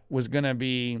thought was going to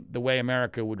be the way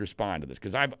America would respond to this,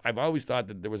 because I've always thought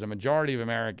that there was a majority of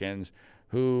Americans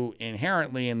who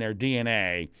inherently in their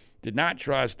DNA did not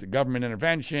trust government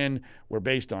intervention.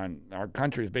 Our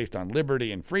country is based on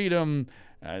liberty and freedom.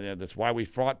 That's why we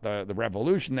fought the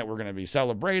revolution that we're going to be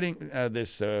celebrating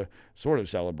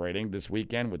celebrating this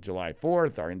weekend with July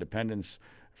 4th, our independence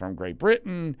from Great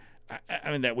Britain.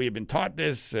 I mean, that we have been taught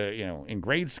this, in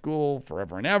grade school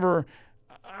forever and ever.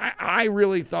 I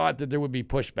really thought that there would be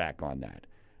pushback on that.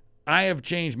 I have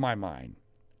changed my mind.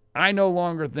 I no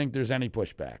longer think there's any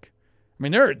pushback. I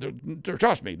mean,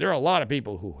 trust me, there are a lot of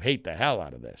people who hate the hell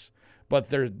out of this, but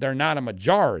they're not a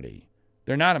majority.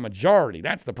 They're not a majority.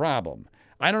 That's the problem.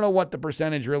 I don't know what the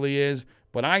percentage really is,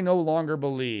 but I no longer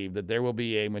believe that there will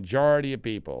be a majority of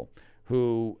people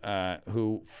who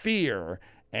fear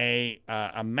a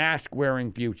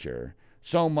mask-wearing future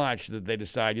so much that they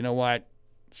decide, you know what,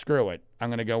 screw it, I'm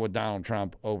going to go with Donald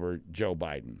Trump over Joe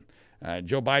Biden.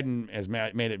 Joe Biden has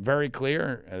made it very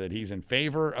clear that he's in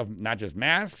favor of not just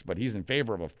masks, but he's in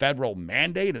favor of a federal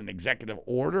mandate, an executive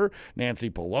order. Nancy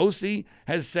Pelosi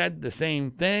has said the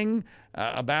same thing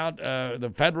about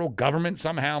the federal government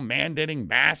somehow mandating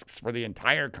masks for the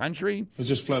entire country. It's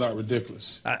just flat out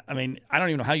ridiculous. I mean, I don't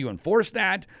even know how you enforce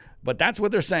that, but that's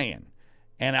what they're saying.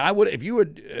 And I would, if you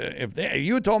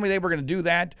had told me they were going to do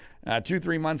that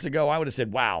 2-3 months ago, I would have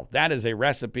said, wow, that is a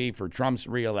recipe for Trump's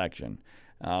reelection.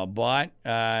 But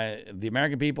the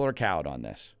American people are cowed on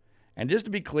this. And just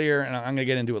to be clear, and I'm going to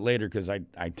get into it later because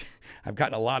I've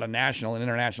gotten a lot of national and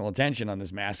international attention on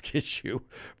this mask issue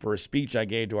for a speech I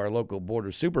gave to our local board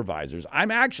of supervisors. I'm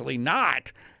actually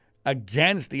not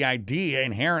against the idea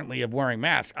inherently of wearing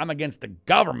masks. I'm against the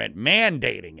government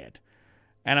mandating it.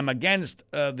 And I'm against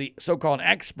the so-called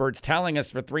experts telling us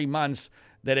for 3 months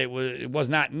that it was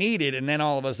not needed, and then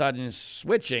all of a sudden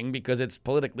switching because it's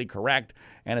politically correct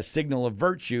and a signal of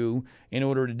virtue in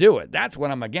order to do it. That's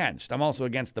what I'm against. I'm also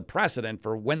against the precedent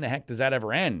for when the heck does that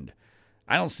ever end.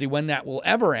 I don't see when that will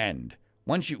ever end.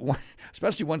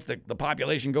 Especially once the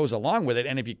population goes along with it,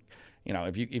 and if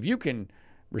you can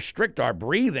restrict our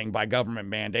breathing by government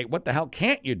mandate, what the hell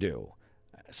can't you do?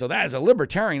 So that as a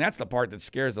libertarian, that's the part that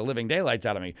scares the living daylights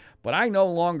out of me. But I no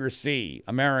longer see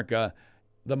America,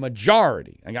 the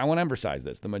majority, and I want to emphasize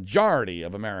this, the majority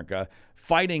of America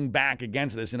fighting back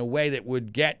against this in a way that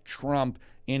would get Trump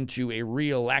into a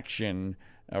re-election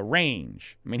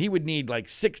range. I mean, he would need like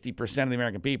 60% of the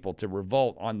American people to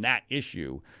revolt on that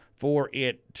issue for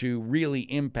it to really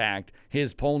impact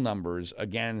his poll numbers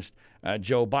against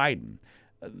Joe Biden.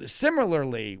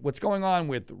 Similarly, what's going on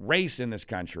with race in this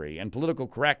country and political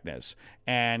correctness,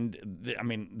 and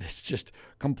this just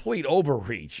complete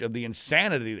overreach of the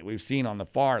insanity that we've seen on the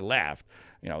far left,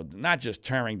 not just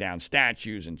tearing down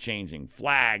statues and changing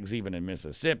flags, even in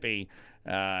Mississippi,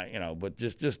 but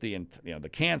just the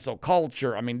cancel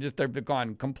culture. I mean, they've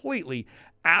gone completely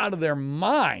out of their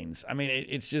minds. I mean,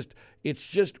 it's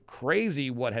just crazy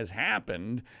what has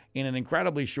happened in an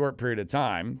incredibly short period of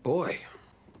time. Boy,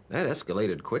 that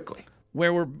escalated quickly.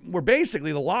 Where we're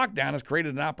basically, the lockdown has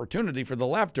created an opportunity for the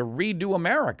left to redo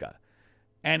America,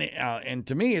 and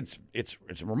to me, it's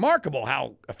remarkable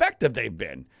how effective they've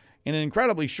been in an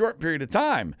incredibly short period of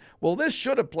time. Well, this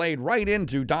should have played right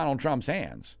into Donald Trump's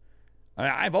hands. I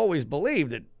mean, I've always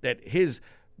believed that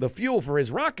the fuel for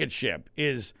his rocket ship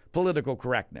is political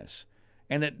correctness,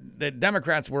 and that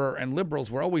Democrats and liberals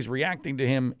were always reacting to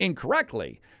him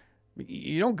incorrectly.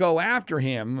 You don't go after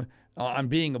him on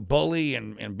being a bully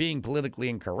and being politically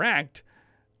incorrect,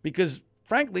 because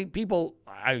frankly, people,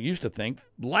 I used to think,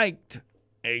 liked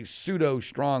a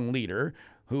pseudo-strong leader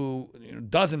who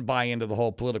doesn't buy into the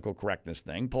whole political correctness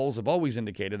thing. Polls have always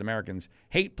indicated Americans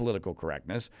hate political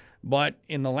correctness, but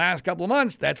in the last couple of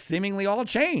months, that's seemingly all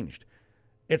changed.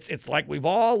 It's like we've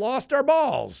all lost our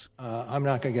balls. I'm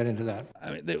not going to get into that.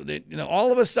 I mean,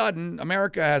 all of a sudden,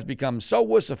 America has become so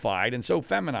wussified and so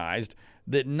feminized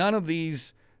that none of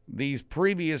these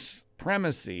previous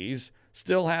premises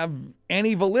still have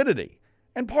any validity.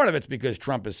 And part of it's because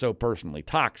Trump is so personally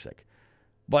toxic.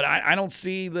 But I don't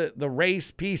see the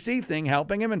race PC thing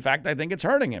helping him. In fact, I think it's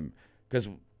hurting him because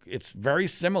it's very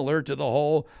similar to the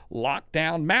whole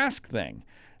lockdown mask thing.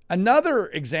 Another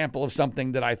example of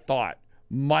something that I thought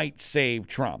might save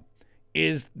Trump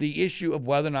is the issue of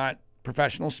whether or not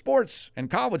professional sports and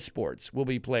college sports will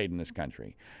be played in this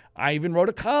country. I even wrote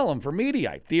a column for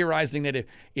Mediaite theorizing that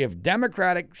if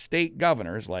Democratic state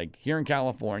governors, like here in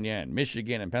California and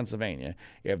Michigan and Pennsylvania,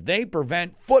 if they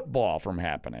prevent football from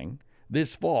happening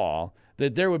this fall,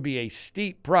 that there would be a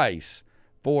steep price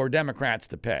for Democrats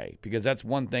to pay, because that's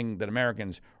one thing that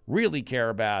Americans really care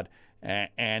about,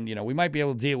 And we might be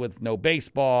able to deal with no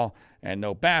baseball and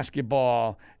no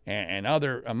basketball and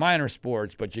other minor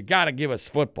sports, but you got to give us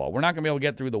football. We're not going to be able to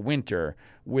get through the winter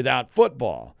without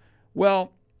football.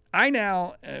 Well, I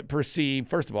now perceive,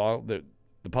 first of all, that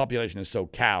the population is so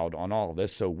cowed on all of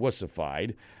this, so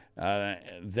wussified,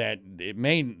 that they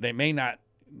may not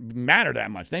matter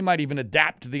that much. They might even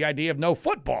adapt to the idea of no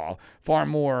football far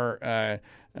more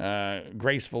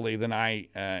gracefully than I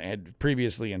had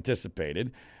previously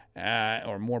anticipated,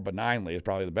 or more benignly is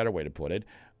probably the better way to put it.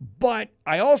 But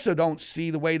I also don't see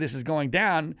the way this is going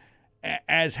down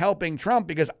as helping Trump,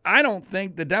 because I don't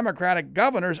think the Democratic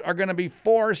governors are going to be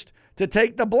forced to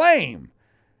take the blame.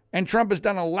 And Trump has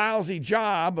done a lousy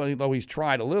job, although he's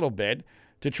tried a little bit,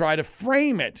 to try to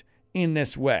frame it in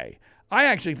this way. I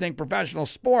actually think professional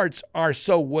sports are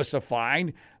so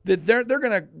wussified that they're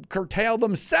going to curtail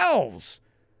themselves.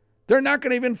 They're not going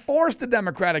to even force the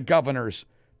Democratic governors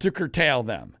to curtail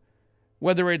them,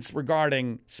 whether it's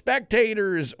regarding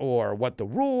spectators or what the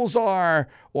rules are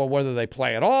or whether they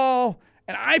play at all.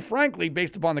 And I frankly,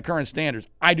 based upon the current standards,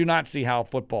 I do not see how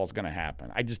football is going to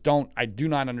happen. I do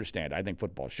not understand. I think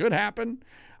football should happen.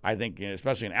 I think,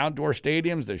 especially in outdoor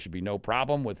stadiums, there should be no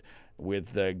problem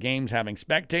with games having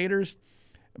spectators.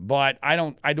 But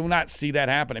I do not see that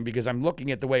happening, because I'm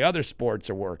looking at the way other sports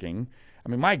are working. I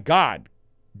mean, my God,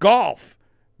 golf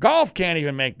can't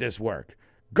even make this work.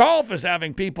 Golf is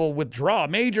having people withdraw,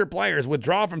 major players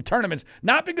withdraw from tournaments,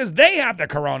 not because they have the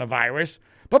coronavirus,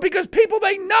 but because people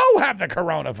they know have the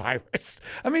coronavirus.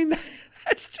 I mean,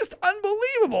 that's just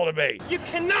unbelievable to me. You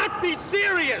cannot be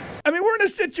serious. I mean, we're in a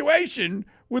situation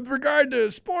with regard to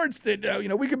sports that,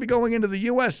 we could be going into the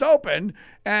U.S. Open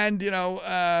and,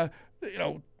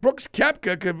 Brooks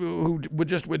Koepka, who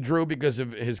just withdrew because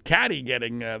of his caddy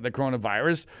getting the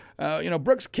coronavirus.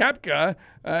 Brooks Koepka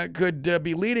could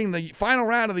be leading the final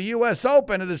round of the U.S.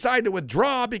 Open and decide to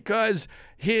withdraw because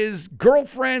his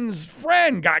girlfriend's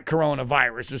friend got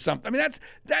coronavirus or something. I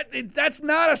mean, that's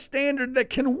not a standard that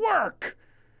can work.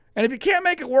 And if you can't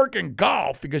make it work in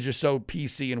golf because you're so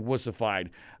PC and wussified,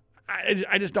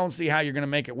 I just don't see how you're going to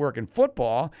make it work in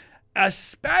football,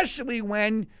 especially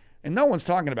when, and no one's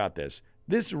talking about this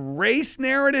race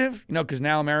narrative, because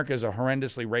now America is a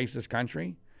horrendously racist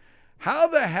country. How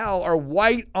the hell are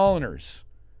white owners,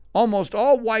 almost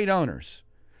all white owners,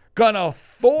 going to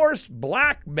force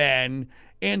black men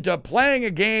into playing a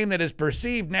game that is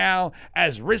perceived now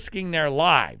as risking their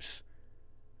lives?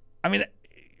 I mean,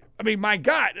 my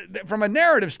God, from a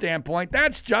narrative standpoint,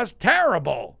 that's just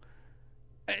terrible.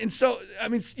 And so,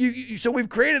 so we've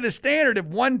created a standard. If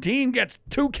one team gets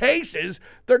 2 cases,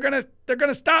 they're gonna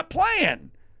stop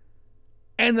playing,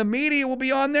 and the media will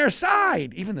be on their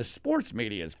side. Even the sports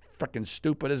media, as freaking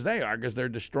stupid as they are, because they're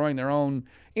destroying their own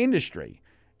industry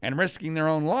and risking their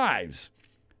own lives.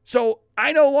 So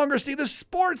I no longer see the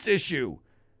sports issue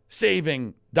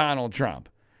saving Donald Trump.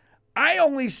 I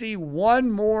only see one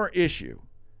more issue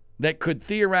that could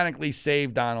theoretically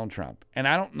save Donald Trump. And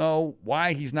I don't know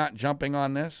why he's not jumping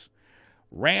on this.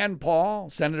 Rand Paul,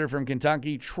 senator from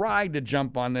Kentucky, tried to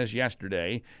jump on this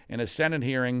yesterday in a Senate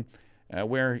hearing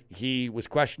where he was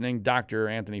questioning Dr.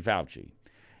 Anthony Fauci.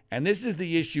 And this is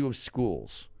the issue of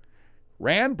schools.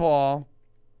 Rand Paul,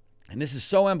 and this is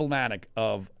so emblematic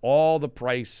of all the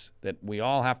price that we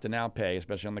all have to now pay,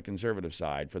 especially on the conservative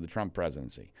side, for the Trump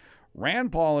presidency.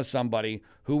 Rand Paul is somebody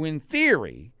who, in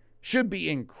theory, should be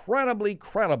incredibly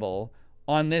credible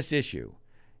on this issue.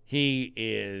 He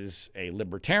is a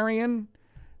libertarian.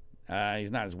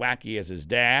 He's not as wacky as his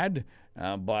dad,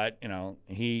 but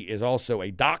he is also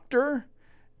a doctor,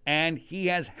 and he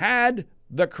has had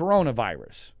the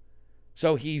coronavirus.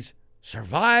 So he's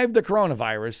survived the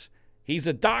coronavirus. He's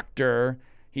a doctor.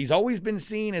 He's always been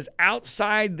seen as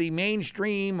outside the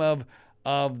mainstream of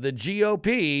the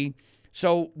GOP.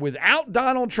 So without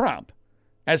Donald Trump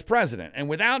as president, and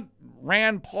without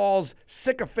Rand Paul's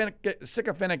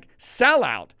sycophantic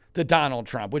sellout to Donald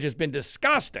Trump, which has been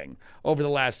disgusting over the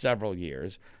last several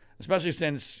years, especially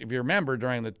since, if you remember,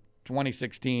 during the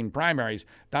 2016 primaries,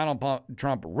 Donald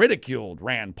Trump ridiculed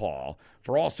Rand Paul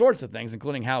for all sorts of things,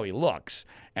 including how he looks.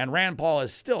 And Rand Paul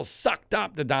has still sucked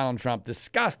up to Donald Trump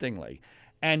disgustingly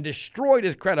and destroyed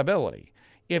his credibility.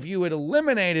 If you had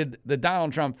eliminated the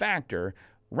Donald Trump factor,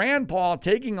 Rand Paul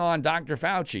taking on Dr.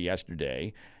 Fauci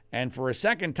yesterday and for a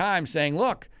second time saying,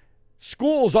 look,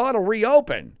 schools ought to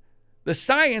reopen. The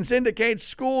science indicates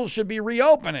schools should be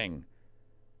reopening.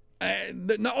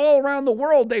 All around the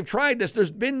world, they've tried this. There's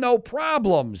been no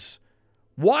problems.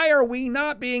 Why are we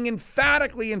not being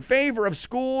emphatically in favor of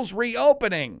schools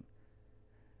reopening?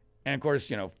 And, of course,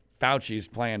 Fauci's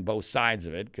playing both sides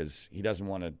of it because he doesn't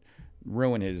want to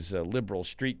ruin his liberal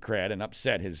street cred and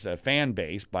upset his fan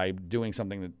base by doing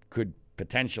something that could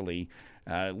potentially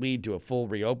lead to a full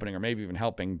reopening or maybe even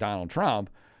helping Donald Trump.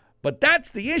 But that's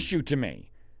the issue to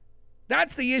me.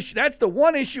 That's the issue. That's the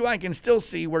one issue I can still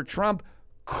see where Trump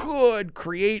could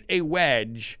create a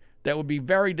wedge that would be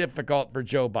very difficult for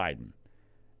Joe Biden.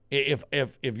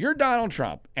 If you're Donald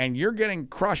Trump and you're getting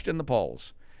crushed in the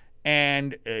polls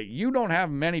and you don't have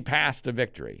many paths to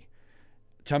victory,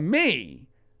 to me,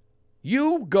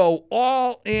 you go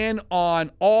all in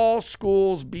on all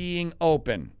schools being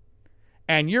open,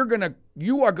 and you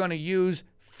are going to use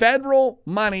federal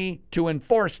money to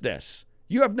enforce this.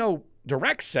 You have no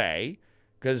direct say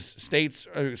because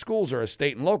schools are a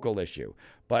state and local issue,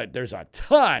 but there's a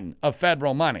ton of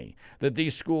federal money that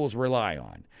these schools rely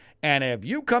on. And if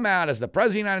you come out as the President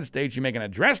of the United States, you make an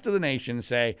address to the nation and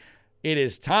say, it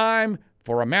is time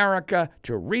for America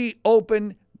to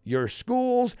reopen your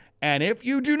schools, and if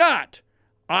you do not,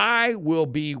 I will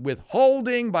be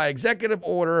withholding by executive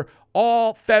order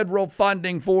all federal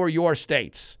funding for your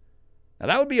states. Now,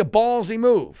 that would be a ballsy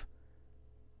move,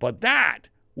 but that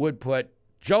would put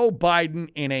Joe Biden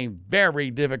in a very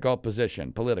difficult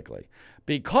position politically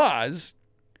because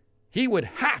he would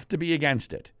have to be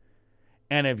against it.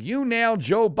 And if you nail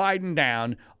Joe Biden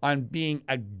down on being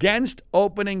against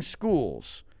opening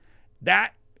schools,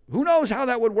 who knows how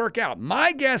that would work out?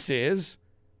 My guess is,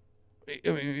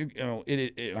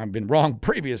 I've been wrong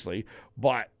previously,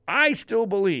 but I still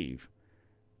believe,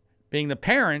 being the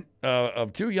parent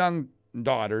of two young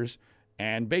daughters,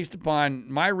 and based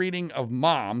upon my reading of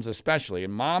moms especially,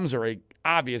 and moms are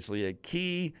obviously a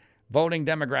key voting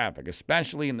demographic,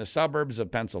 especially in the suburbs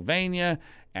of Pennsylvania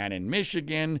and in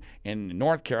Michigan, in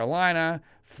North Carolina,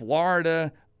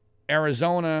 Florida,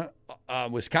 Arizona,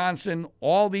 Wisconsin,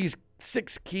 all these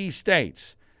 6 key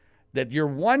states, that your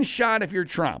one shot if you're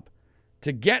Trump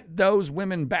to get those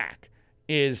women back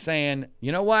is saying,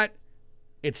 you know what,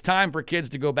 it's time for kids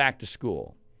to go back to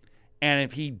school. And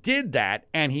if he did that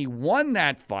and he won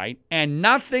that fight and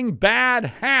nothing bad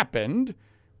happened,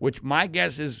 which my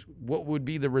guess is what would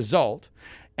be the result,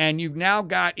 and you've now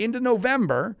got into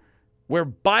November where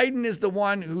Biden is the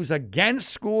one who's against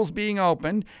schools being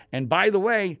opened, and by the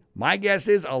way, my guess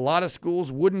is a lot of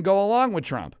schools wouldn't go along with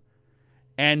Trump.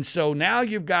 And so now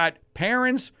you've got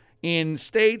parents in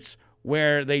states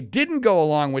where they didn't go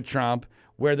along with Trump,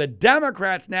 where the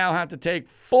Democrats now have to take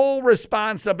full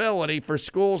responsibility for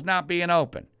schools not being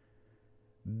open.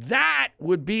 That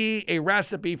would be a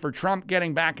recipe for Trump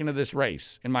getting back into this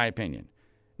race, in my opinion.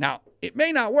 Now, it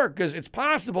may not work because it's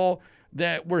possible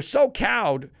that we're so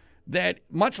cowed that,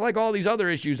 much like all these other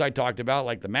issues I talked about,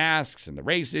 like the masks and the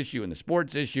race issue and the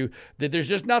sports issue, that there's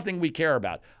just nothing we care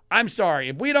about. I'm sorry,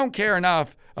 if we don't care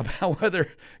enough about whether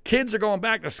kids are going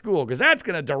back to school, because that's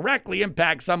going to directly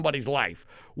impact somebody's life,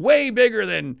 way bigger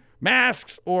than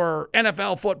masks or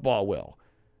NFL football will.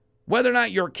 Whether or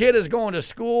not your kid is going to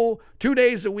school 2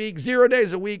 days a week, 0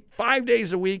 days a week, 5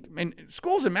 days a week. And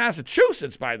schools in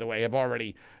Massachusetts, by the way, have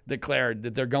already declared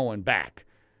that they're going back,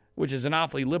 which is an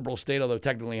awfully liberal state, although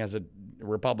technically has a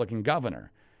Republican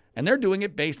governor. And they're doing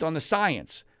it based on the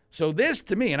science. So this,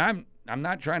 to me, and I'm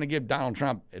not trying to give Donald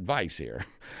Trump advice here.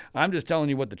 I'm just telling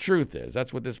you what the truth is.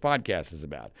 That's what this podcast is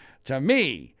about. To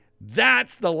me,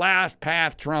 that's the last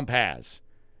path Trump has.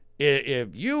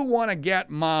 If you want to get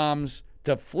moms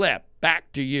to flip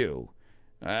back to you,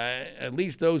 at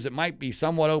least those that might be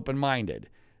somewhat open-minded,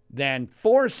 then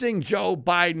forcing Joe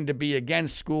Biden to be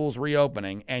against schools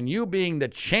reopening and you being the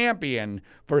champion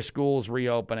for schools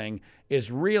reopening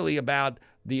is really about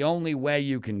the only way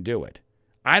you can do it.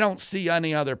 I don't see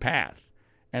any other path.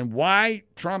 And why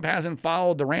Trump hasn't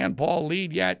followed the Rand Paul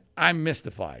lead yet, I'm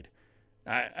mystified.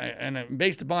 And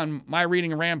based upon my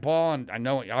reading of Rand Paul, and I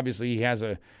know obviously he has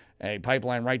a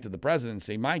pipeline right to the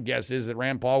presidency, my guess is that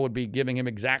Rand Paul would be giving him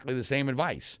exactly the same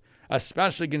advice,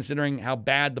 especially considering how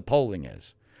bad the polling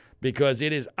is. Because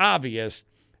it is obvious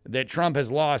that Trump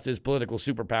has lost his political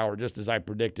superpower, just as I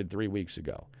predicted 3 weeks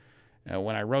ago.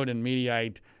 When I wrote in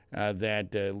Mediaite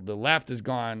that the left has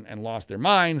gone and lost their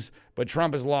minds, but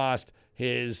Trump has lost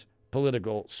his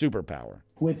political superpower.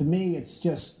 With me, it's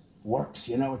just works.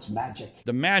 It's magic.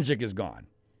 The magic is gone.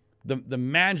 The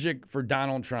magic for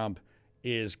Donald Trump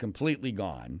is completely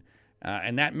gone.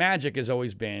 And that magic has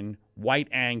always been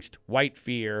white angst, white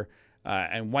fear,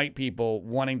 and white people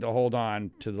wanting to hold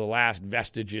on to the last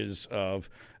vestiges of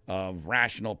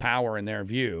rational power in their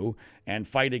view and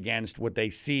fight against what they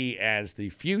see as the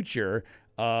future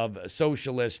of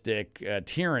socialistic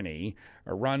tyranny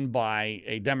run by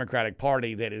a Democratic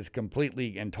Party that is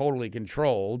completely and totally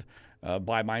controlled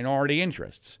by minority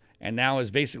interests and now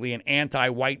is basically an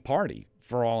anti-white party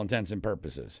for all intents and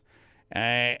purposes.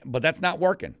 But that's not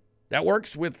working. That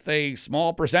works with a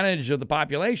small percentage of the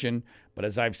population. But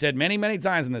as I've said many, many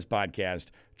times in this podcast,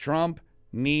 Trump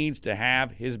needs to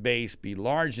have his base be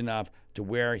large enough to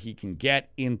where he can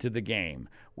get into the game,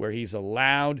 where he's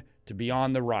allowed to be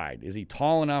on the ride. Is he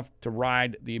tall enough to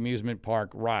ride the amusement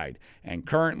park ride? And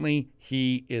currently,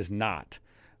 he is not.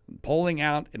 Polling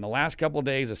out in the last couple of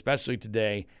days, especially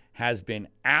today, has been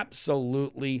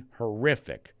absolutely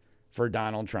horrific for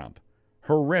Donald Trump.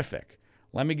 Horrific.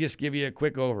 Let me just give you a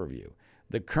quick overview.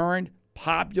 The current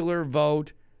popular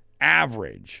vote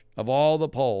average of all the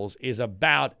polls is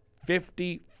about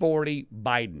 50-40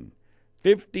 Biden.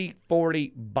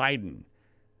 50-40 Biden.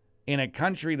 In a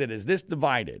country that is this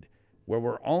divided, where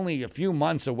we're only a few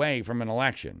months away from an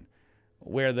election,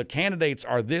 where the candidates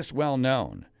are this well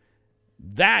known,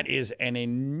 that is an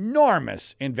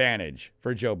enormous advantage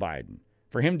for Joe Biden.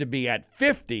 For him to be at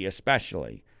 50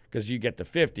 especially, because you get to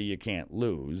 50, you can't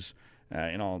lose,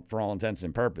 for all intents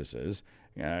and purposes,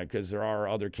 because there are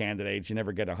other candidates. You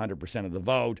never get 100% of the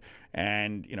vote.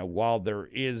 And, while there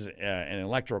is an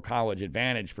electoral college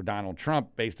advantage for Donald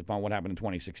Trump based upon what happened in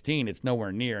 2016, it's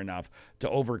nowhere near enough to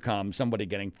overcome somebody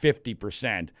getting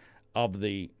 50% of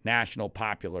the national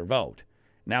popular vote.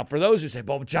 Now, for those who say,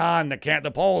 well, John,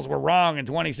 the polls were wrong in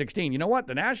 2016, you know what?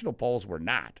 The national polls were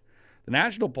not. The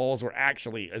national polls were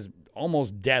actually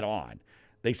almost dead on.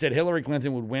 They said Hillary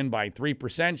Clinton would win by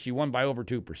 3%. She won by over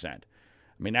 2%. I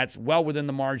mean, that's well within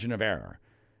the margin of error.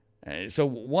 So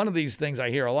one of these things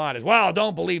I hear a lot is, well,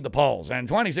 don't believe the polls. And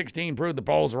 2016 proved the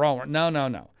polls are all wrong.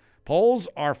 No. Polls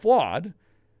are flawed,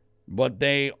 but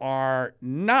they are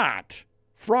not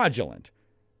fraudulent.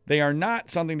 They are not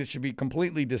something that should be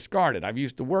completely discarded. I've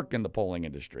used to work in the polling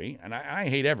industry, and I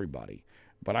hate everybody.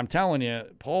 But I'm telling you,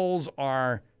 polls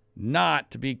are not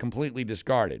to be completely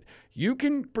discarded. You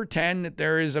can pretend that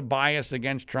there is a bias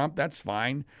against Trump. That's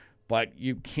fine. But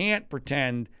you can't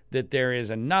pretend that there is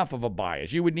enough of a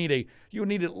bias. You would need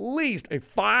at least a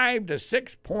 5 to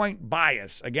 6 point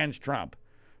bias against Trump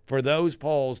for those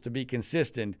polls to be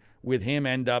consistent with him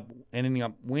ending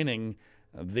up winning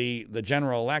the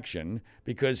general election,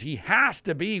 because he has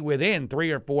to be within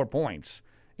 3 or 4 points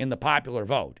in the popular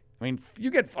vote. I mean, you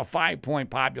get a 5-point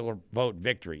popular vote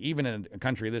victory, even in a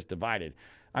country this divided.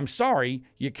 I'm sorry,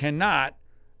 you cannot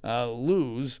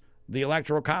lose the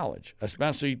Electoral College,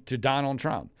 especially to Donald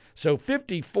Trump. So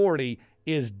 50-40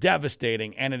 is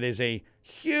devastating, and it is a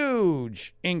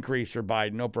huge increase for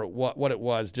Biden over what it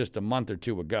was just a month or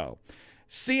two ago.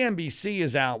 CNBC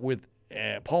is out with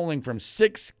polling from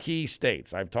 6 key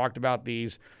states. I've talked about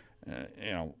these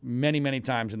many, many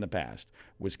times in the past.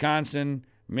 Wisconsin,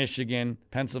 Michigan,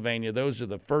 Pennsylvania, those are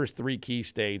the first 3 key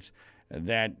states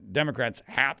that Democrats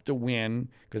have to win,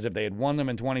 because if they had won them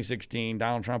in 2016,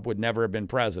 Donald Trump would never have been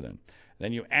president.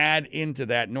 Then you add into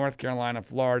that North Carolina,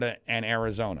 Florida, and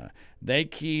Arizona. They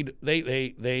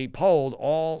polled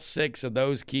all 6 of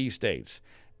those key states,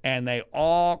 and they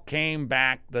all came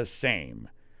back the same,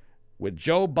 with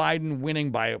Joe Biden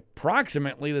winning by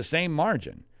approximately the same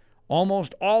margin.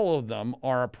 Almost all of them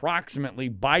are approximately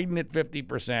Biden at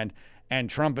 50% and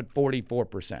Trump at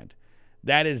 44%.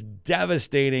 That is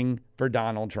devastating for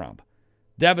Donald Trump.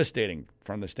 Devastating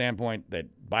from the standpoint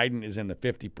that Biden is in the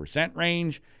 50%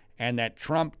 range and that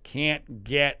Trump can't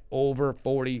get over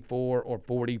 44 or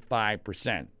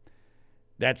 45%.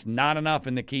 That's not enough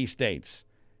in the key states.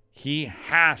 He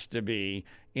has to be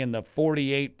in the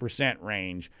 48%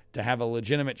 range to have a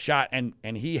legitimate shot, and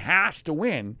he has to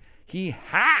win. He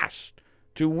has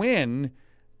to win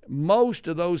most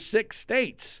of those 6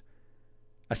 states,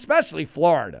 especially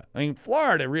Florida. I mean,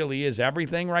 Florida really is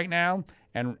everything right now,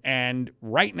 and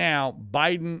right now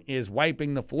Biden is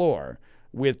wiping the floor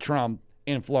with Trump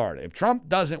in Florida. If Trump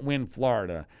doesn't win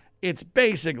Florida, it's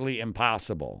basically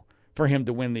impossible for him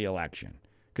to win the election,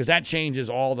 because that changes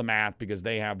all the math, because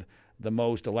they have the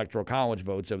most electoral college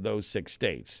votes of those 6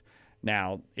 states.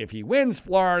 Now, if he wins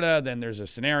Florida, then there's a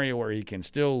scenario where he can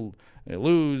still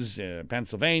lose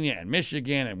Pennsylvania and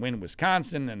Michigan and win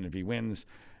Wisconsin. And if he wins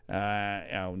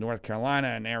North Carolina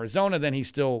and Arizona, then he's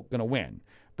still going to win.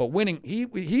 But winning,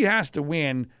 he has to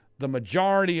win the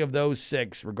majority of those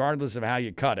 6, regardless of how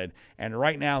you cut it. And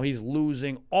right now he's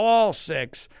losing all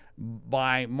 6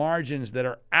 by margins that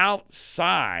are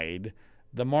outside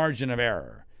the margin of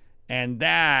error. And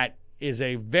that is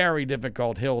a very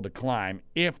difficult hill to climb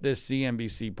if this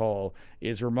CNBC poll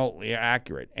is remotely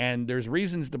accurate. And there's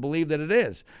reasons to believe that it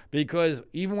is, because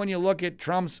even when you look at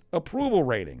Trump's approval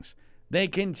ratings, they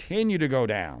continue to go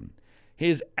down.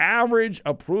 His average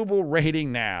approval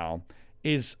rating now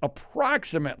is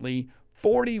approximately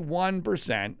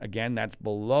 41%. Again, that's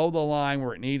below the line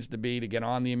where it needs to be to get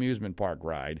on the amusement park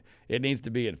ride. It needs to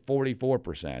be at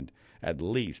 44%, at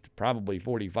least, probably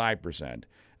 45%,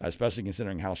 especially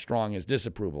considering how strong his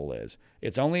disapproval is.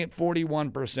 It's only at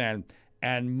 41%,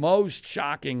 and most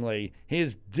shockingly,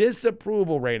 his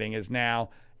disapproval rating is now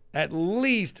at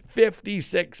least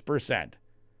 56%.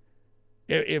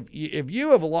 If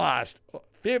you have lost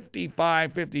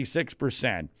 55,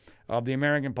 56% of the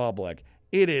American public,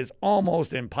 it is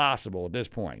almost impossible at this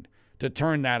point to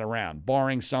turn that around,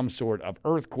 barring some sort of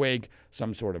earthquake,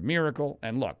 some sort of miracle.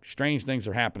 And look, strange things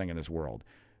are happening in this world.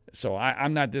 So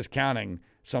I'm not discounting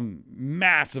some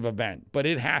massive event, but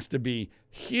it has to be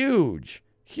huge,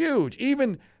 huge.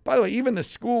 Even, by the way, even the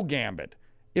school gambit,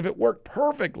 if it worked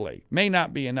perfectly, may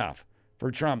not be enough for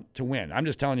Trump to win. I'm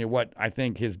just telling you what I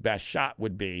think his best shot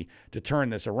would be to turn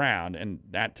this around, and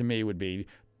that to me would be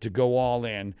to go all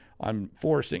in on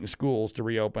forcing schools to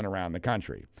reopen around the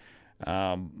country.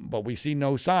 But we see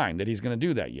no sign that he's going to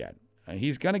do that yet.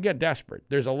 He's going to get desperate.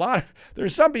 There's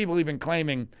some people even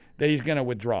claiming that he's going to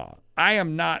withdraw. I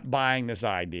am not buying this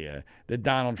idea that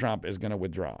Donald Trump is going to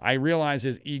withdraw. I realize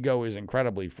his ego is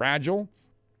incredibly fragile.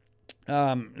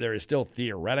 There is still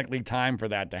theoretically time for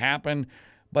that to happen,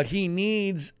 but he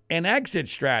needs an exit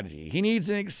strategy. He needs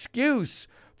an excuse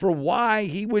for why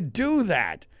he would do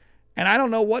that. And I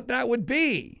don't know what that would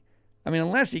be. I mean,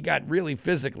 unless he got really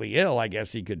physically ill, I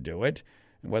guess he could do it,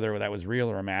 whether that was real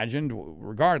or imagined,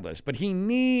 regardless. But he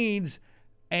needs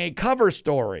a cover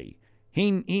story. He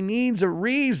needs a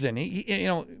reason.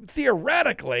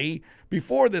 Theoretically,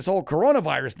 before this whole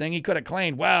coronavirus thing, he could have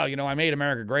claimed, well, I made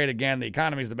America great again. The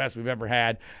economy is the best we've ever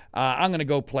had. I'm going to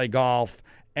go play golf,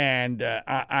 and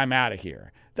I'm out of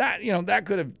here. That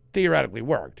could have theoretically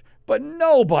worked. But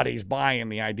nobody's buying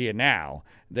the idea now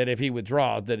that if he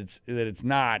withdraws, that it's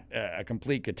not a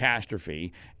complete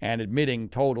catastrophe and admitting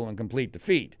total and complete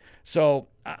defeat. So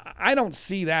I don't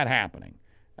see that happening.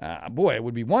 Boy, it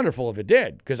would be wonderful if it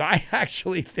did, because I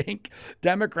actually think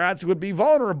Democrats would be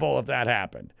vulnerable if that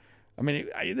happened. I mean,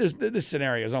 this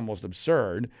scenario is almost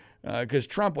absurd because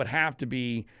Trump would have to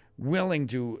be willing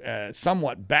to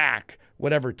somewhat back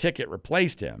whatever ticket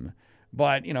replaced him.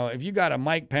 But, if you got a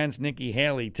Mike Pence, Nikki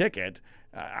Haley ticket,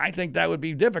 I think that would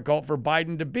be difficult for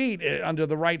Biden to beat under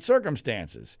the right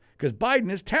circumstances, because Biden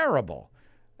is terrible.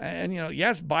 And,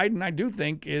 yes, Biden, I do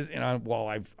think is,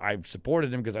 I've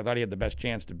supported him because I thought he had the best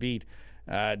chance to beat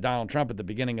Donald Trump at the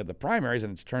beginning of the primaries,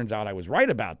 and it turns out I was right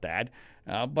about that.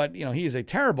 But, he is a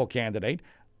terrible candidate.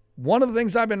 One of the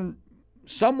things I've been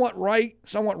somewhat right,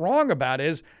 somewhat wrong about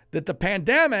is that the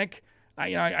pandemic,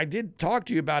 I did talk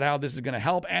to you about how this is going to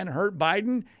help and hurt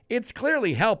Biden. It's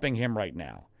clearly helping him right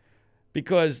now,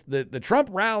 because the Trump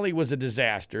rally was a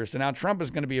disaster. So now Trump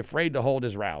is going to be afraid to hold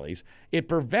his rallies. It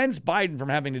prevents Biden from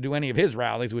having to do any of his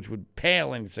rallies, which would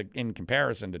pale in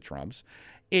comparison to Trump's.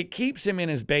 It keeps him in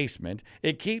his basement.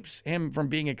 It keeps him from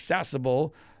being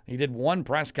accessible. He did one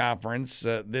press conference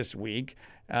this week,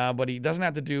 but he doesn't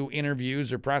have to do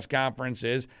interviews or press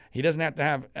conferences. He doesn't have to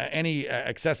have any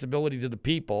accessibility to the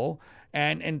people.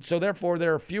 And so, therefore,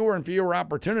 there are fewer and fewer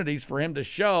opportunities for him to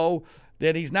show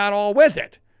that he's not all with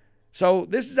it. So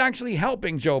this is actually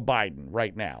helping Joe Biden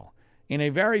right now in a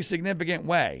very significant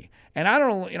way. And I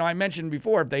don't know, I mentioned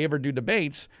before, if they ever do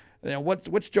debates,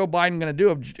 what's Joe Biden going to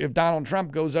do if Donald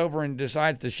Trump goes over and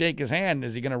decides to shake his hand?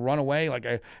 Is he going to run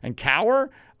away and cower?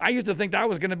 I used to think that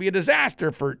was going to be a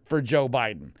disaster for Joe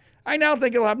Biden. I now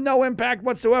think it'll have no impact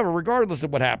whatsoever, regardless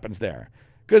of what happens there.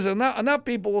 Because enough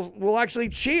people will actually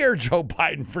cheer Joe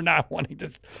Biden for not wanting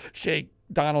to shake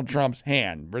Donald Trump's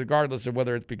hand, regardless of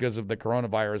whether it's because of the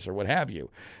coronavirus or what have you.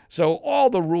 So all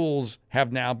the rules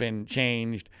have now been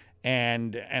changed,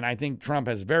 and I think Trump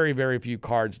has very, very few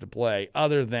cards to play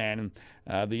other than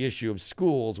the issue of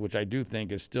schools, which I do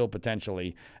think is still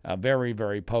potentially very,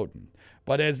 very potent.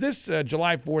 But as this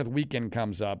July 4th weekend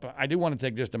comes up, I do want to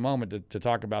take just a moment to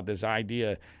talk about this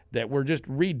idea that we're just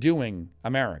redoing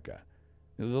America.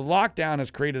 The lockdown has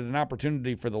created an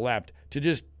opportunity for the left to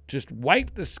just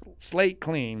wipe the slate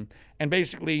clean and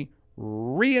basically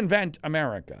reinvent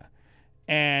America.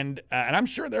 And I'm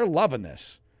sure they're loving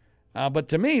this. But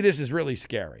to me, this is really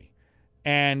scary.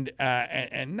 And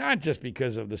not just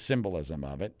because of the symbolism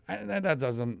of it. That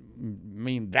doesn't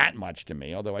mean that much to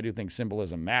me, although I do think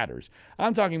symbolism matters.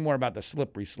 I'm talking more about the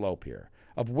slippery slope here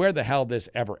of where the hell this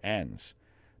ever ends.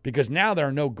 Because now there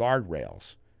are no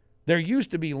guardrails. There used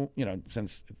to be,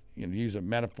 since use a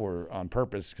metaphor on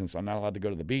purpose, since I'm not allowed to go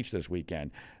to the beach this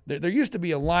weekend, there used to be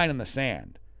a line in the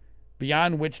sand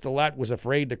beyond which the left was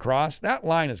afraid to cross. That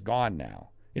line is gone now.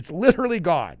 It's literally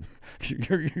gone.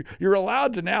 You're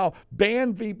allowed to now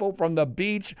ban people from the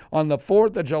beach on the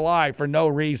 4th of July for no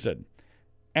reason.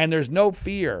 And there's no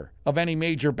fear of any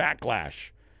major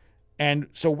backlash. And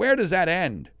so where does that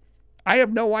end? I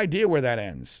have no idea where that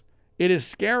ends. It is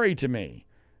scary to me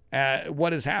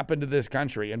what has happened to this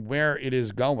country and where it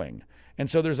is going. And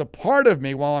so there's a part of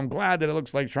me, while I'm glad that it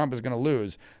looks like Trump is going to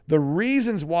lose, the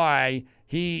reasons why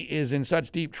he is in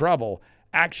such deep trouble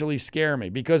actually scare me,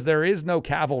 because there is no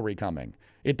cavalry coming.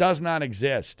 It does not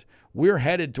exist. We're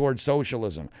headed towards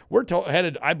socialism. We're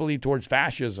headed, I believe, towards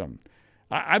fascism.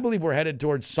 I believe we're headed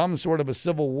towards some sort of a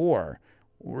civil war,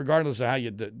 regardless of how you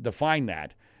define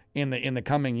that in the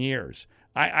coming years.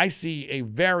 I see a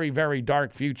very, very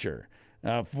dark future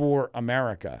for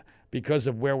America because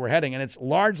of where we're heading. And it's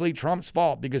largely Trump's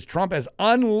fault, because Trump has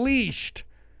unleashed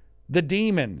the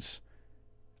demons.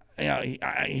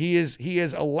 He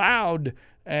has allowed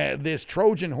this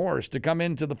Trojan horse to come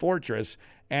into the fortress,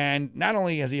 and not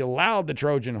only has he allowed the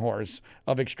Trojan horse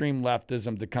of extreme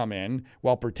leftism to come in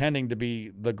while pretending to be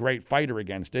the great fighter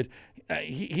against it,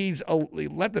 he's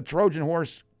let the Trojan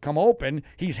horse come open.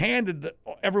 He's handed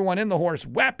everyone in the horse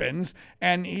weapons,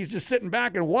 and he's just sitting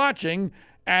back and watching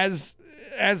as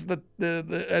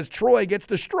Troy gets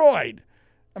destroyed.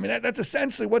 I mean, that's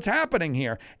essentially what's happening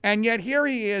here. And yet here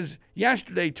he is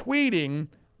yesterday tweeting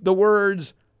the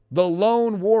words, the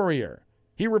lone warrior.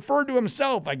 He referred to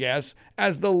himself, I guess,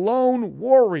 as the lone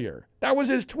warrior. That was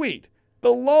his tweet.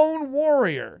 The lone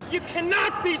warrior. You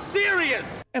cannot be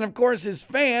serious! And of course, his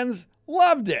fans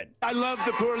loved it. I love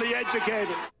the poorly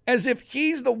educated. As if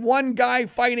he's the one guy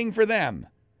fighting for them.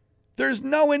 There's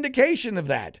no indication of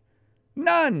that.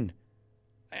 None.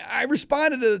 I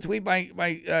responded to the tweet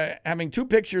by having two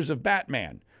pictures of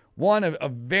Batman. One of a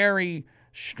very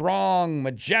strong,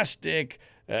 majestic,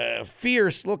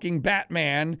 fierce-looking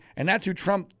Batman, and that's who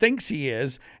Trump thinks he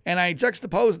is. And I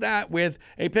juxtaposed that with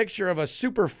a picture of a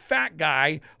super fat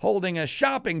guy holding a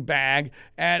shopping bag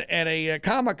at a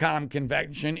Comic-Con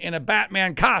convention in a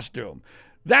Batman costume.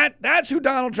 That's who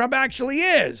Donald Trump actually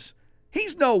is.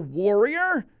 He's no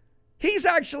warrior. He's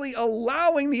actually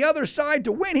allowing the other side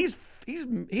to win.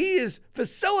 He is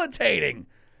facilitating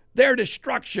their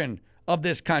destruction of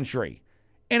this country.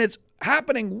 And it's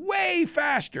happening way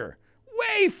faster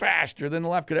than the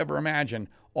left could ever imagine,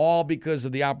 all because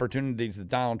of the opportunities that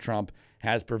Donald Trump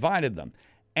has provided them.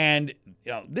 And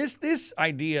this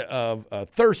idea of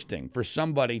thirsting for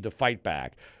somebody to fight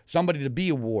back, somebody to be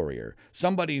a warrior,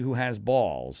 somebody who has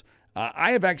balls,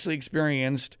 I have actually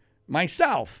experienced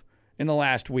myself in the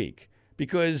last week.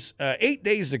 Because 8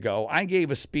 days ago, I gave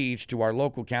a speech to our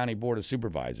local county board of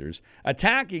supervisors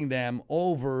attacking them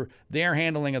over their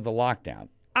handling of the lockdown.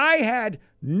 I had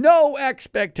no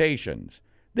expectations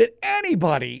that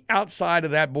anybody outside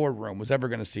of that boardroom was ever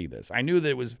going to see this. I knew that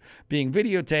it was being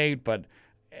videotaped, but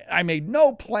I made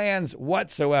no plans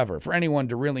whatsoever for anyone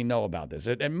to really know about this.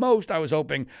 At most, I was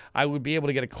hoping I would be able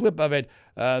to get a clip of it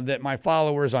that my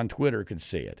followers on Twitter could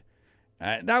see it.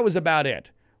 That was about it.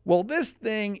 Well, this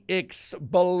thing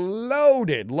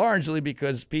exploded largely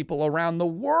because people around the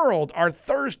world are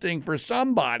thirsting for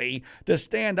somebody to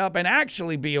stand up and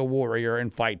actually be a warrior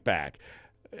and fight back.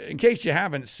 In case you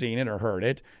haven't seen it or heard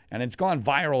it, and it's gone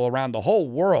viral around the whole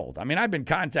world. I mean, I've been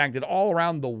contacted all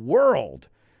around the world,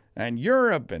 and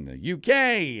Europe and the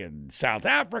UK and South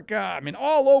Africa. I mean,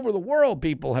 all over the world,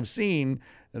 people have seen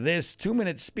this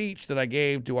 2-minute speech that I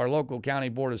gave to our local county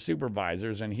board of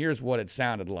supervisors, and here's what it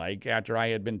sounded like after I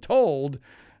had been told,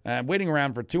 waiting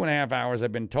around for 2.5 hours,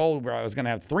 I've been told where I was going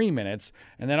to have 3 minutes,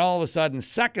 and then all of a sudden,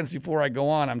 seconds before I go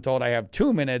on, I'm told I have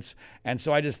 2 minutes, and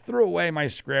so I just threw away my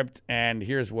script, and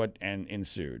here's what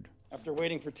ensued. After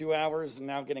waiting for 2 hours and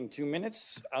now getting 2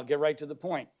 minutes, I'll get right to the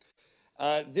point.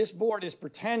 This board is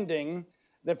pretending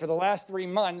that for the last 3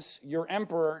 months, your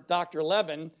emperor, Dr.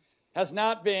 Levin, has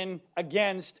not been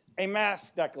against a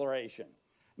mask declaration.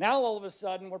 Now, all of a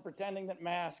sudden, we're pretending that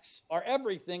masks are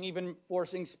everything, even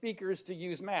forcing speakers to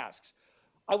use masks.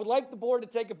 I would like the board to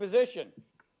take a position.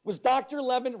 Was Dr.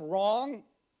 Levin wrong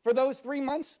for those 3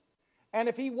 months? And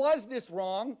if he was this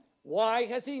wrong, why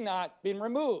has he not been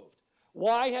removed?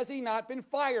 Why has he not been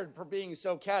fired for being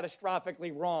so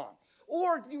catastrophically wrong?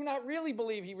 Or do you not really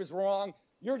believe he was wrong?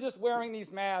 You're just wearing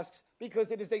these masks because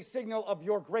it is a signal of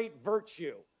your great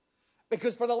virtue.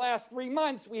 Because for the last 3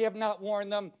 months, we have not worn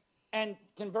them, and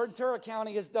Ventura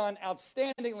County has done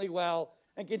outstandingly well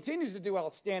and continues to do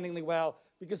outstandingly well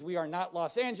because we are not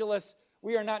Los Angeles,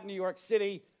 we are not New York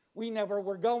City, we never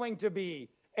were going to be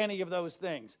any of those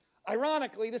things.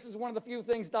 Ironically, this is one of the few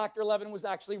things Dr. Levin was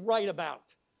actually right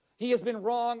about. He has been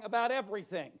wrong about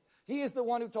everything. He is the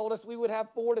one who told us we would have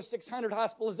 400 to 600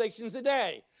 hospitalizations a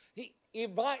day. He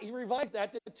revised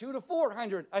that to 200 to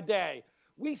 400 a day.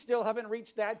 We still haven't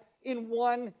reached that in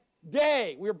one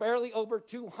day. We're barely over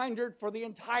 200 for the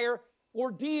entire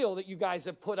ordeal that you guys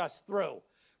have put us through.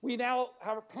 We now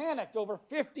have panicked over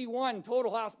 51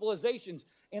 total hospitalizations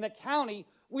in a county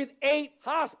with 8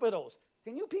 hospitals.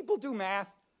 Can you people do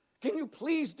math? Can you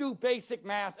please do basic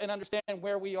math and understand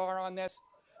where we are on this?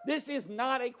 This is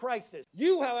not a crisis.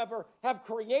 You, however, have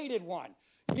created one.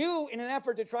 You, in an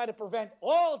effort to try to prevent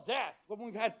all death, when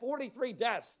we've had 43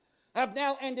 deaths, have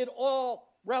now ended all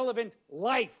relevant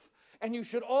life. And you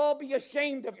should all be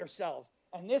ashamed of yourselves.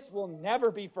 And this will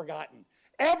never be forgotten,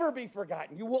 ever be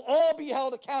forgotten. You will all be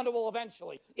held accountable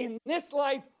eventually, in this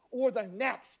life or the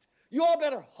next. You all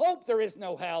better hope there is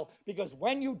no hell, because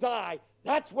when you die,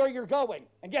 that's where you're going.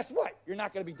 And guess what? You're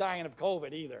not going to be dying of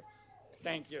COVID either.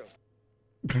 Thank you.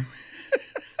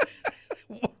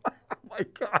 Oh, my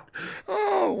God.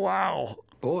 Oh, wow.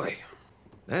 Boy,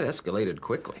 that escalated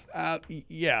quickly.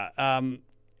 Yeah.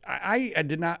 I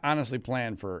did not honestly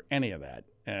plan for any of that.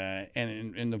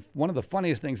 And one of the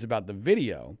funniest things about the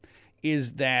video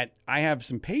is that I have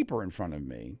some paper in front of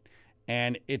me.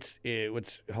 And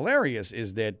what's hilarious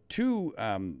is that 2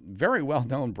 very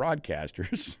well-known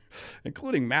broadcasters,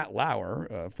 including Matt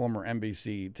Lauer, former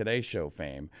NBC Today Show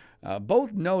fame,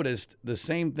 both noticed the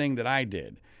same thing that I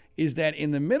did, is that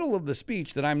in the middle of the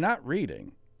speech that I'm not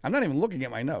reading, I'm not even looking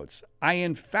at my notes, I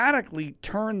emphatically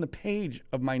turn the page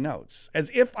of my notes as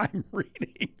if I'm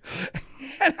reading.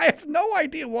 And I have no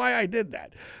idea why I did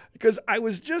that, because I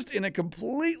was just in a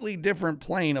completely different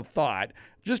plane of thought,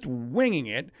 just winging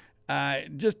it,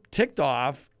 just ticked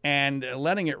off and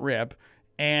letting it rip.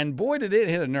 And boy, did it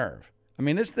hit a nerve. I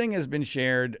mean, this thing has been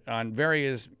shared on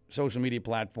various social media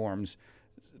platforms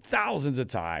thousands of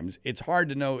times. It's hard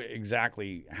to know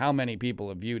exactly how many people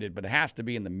have viewed it, but it has to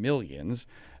be in the millions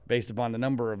based upon the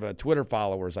number of Twitter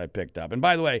followers I picked up. And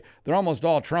by the way, they're almost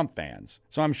all Trump fans.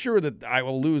 So I'm sure that I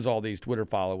will lose all these Twitter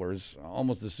followers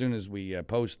almost as soon as we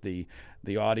post the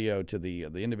audio to the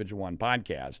Individual One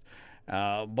podcast.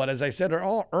 But as I said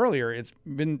earlier, it's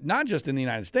been not just in the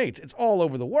United States, it's all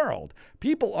over the world.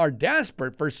 People are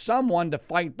desperate for someone to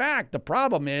fight back. The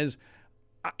problem is,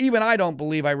 even I don't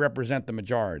believe I represent the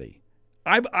majority.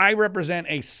 I represent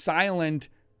a silent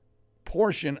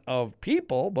portion of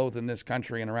people, both in this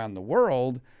country and around the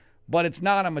world, but it's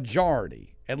not a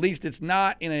majority. At least it's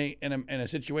not in a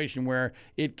situation where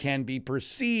it can be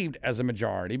perceived as a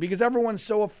majority, because everyone's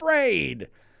so afraid.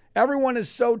 Everyone is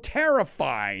so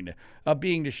terrified of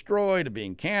being destroyed, of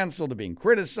being canceled, of being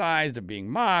criticized, of being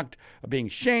mocked, of being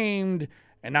shamed,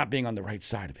 and not being on the right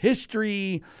side of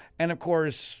history. And of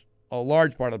course, a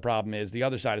large part of the problem is the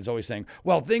other side is always saying,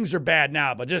 well, things are bad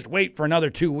now, but just wait for another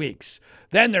 2 weeks.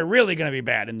 Then they're really going to be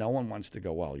bad. And no one wants to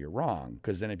go, well, you're wrong,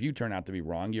 because then if you turn out to be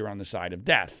wrong, you're on the side of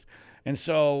death. And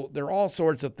so there are all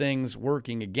sorts of things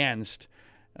working against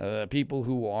people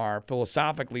who are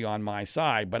philosophically on my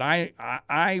side. But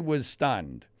I was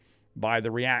stunned by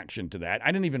the reaction to that.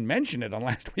 I didn't even mention it on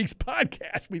last week's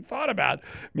podcast. We thought about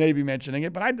maybe mentioning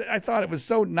it, but I thought it was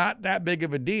so not that big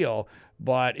of a deal.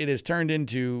 But it has turned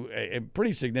into a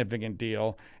pretty significant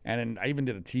deal. And I even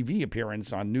did a TV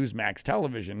appearance on Newsmax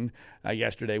television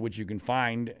yesterday, which you can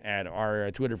find at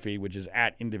our Twitter feed, which is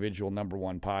at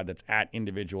 @individual1pod. That's at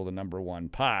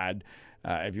 @individual1pod.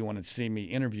 If you want to see me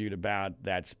interviewed about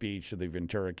that speech to the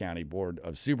Ventura County Board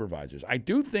of Supervisors. I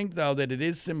do think, though, that it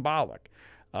is symbolic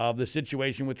of the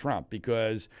situation with Trump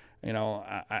because, you know,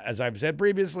 as I've said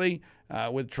previously,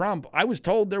 with Trump, I was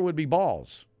told there would be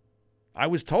balls. I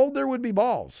was told there would be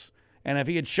balls. And if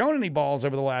he had shown any balls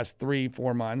over the last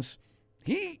 3-4 months,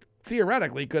 he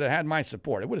theoretically could have had my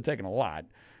support. It would have taken a lot.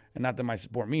 And not that my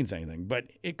support means anything, but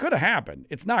it could have happened.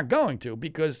 It's not going to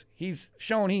because he's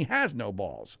shown he has no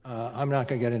balls. I'm not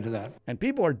going to get into that. And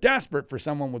people are desperate for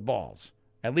someone with balls.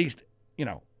 At least, you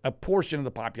know, a portion of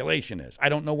the population is. I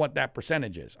don't know what that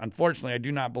percentage is. Unfortunately, I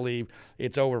do not believe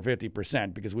it's over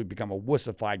 50% because we've become a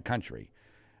wussified country.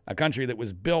 A country that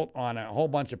was built on a whole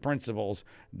bunch of principles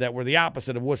that were the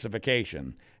opposite of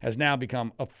wussification has now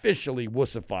become officially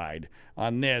wussified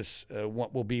on this,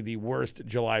 what will be the worst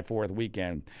July 4th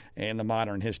weekend in the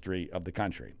modern history of the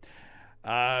country.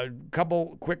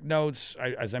 Couple quick notes.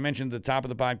 As I mentioned at the top of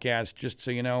the podcast, just so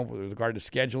you know, with regard to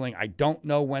scheduling, I don't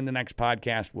know when the next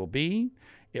podcast will be.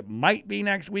 It might be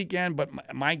next weekend, but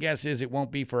my guess is it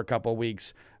won't be for a couple of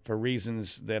weeks for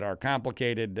reasons that are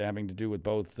complicated, having to do with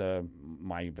both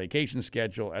my vacation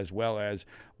schedule as well as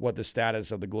what the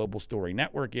status of the Global Story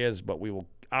Network is. But we will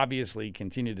obviously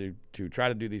continue to try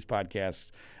to do these podcasts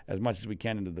as much as we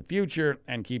can into the future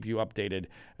and keep you updated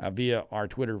via our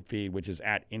Twitter feed, which is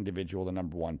at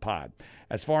 @individual1pod.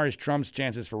 As far as Trump's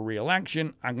chances for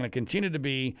re-election, I'm going to continue to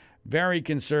be very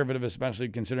conservative, especially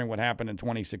considering what happened in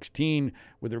 2016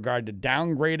 with regard to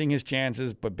downgrading his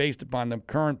chances. But based upon the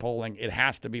current polling, it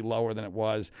has to be lower than it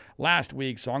was last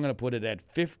week. So I'm going to put it at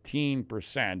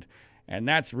 15%. And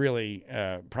that's really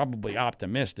probably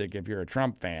optimistic if you're a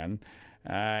Trump fan.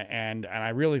 And I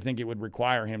really think it would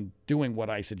require him doing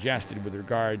what I suggested with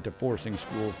regard to forcing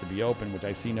schools to be open, which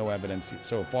I see no evidence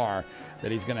so far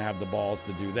that he's going to have the balls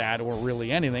to do that or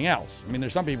really anything else. I mean,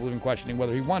 there's some people even questioning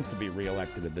whether he wants to be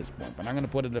reelected at this point, but I'm going to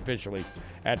put it officially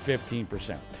at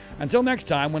 15%. Until next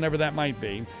time, whenever that might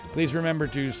be, please remember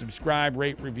to subscribe,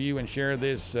 rate, review, and share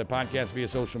this podcast via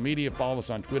social media. Follow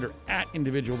us on Twitter at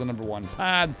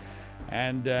 @individual1pod,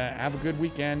 and have a good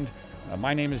weekend.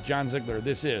 My name is John Ziegler.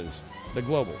 This is the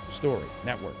Global Story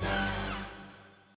Network.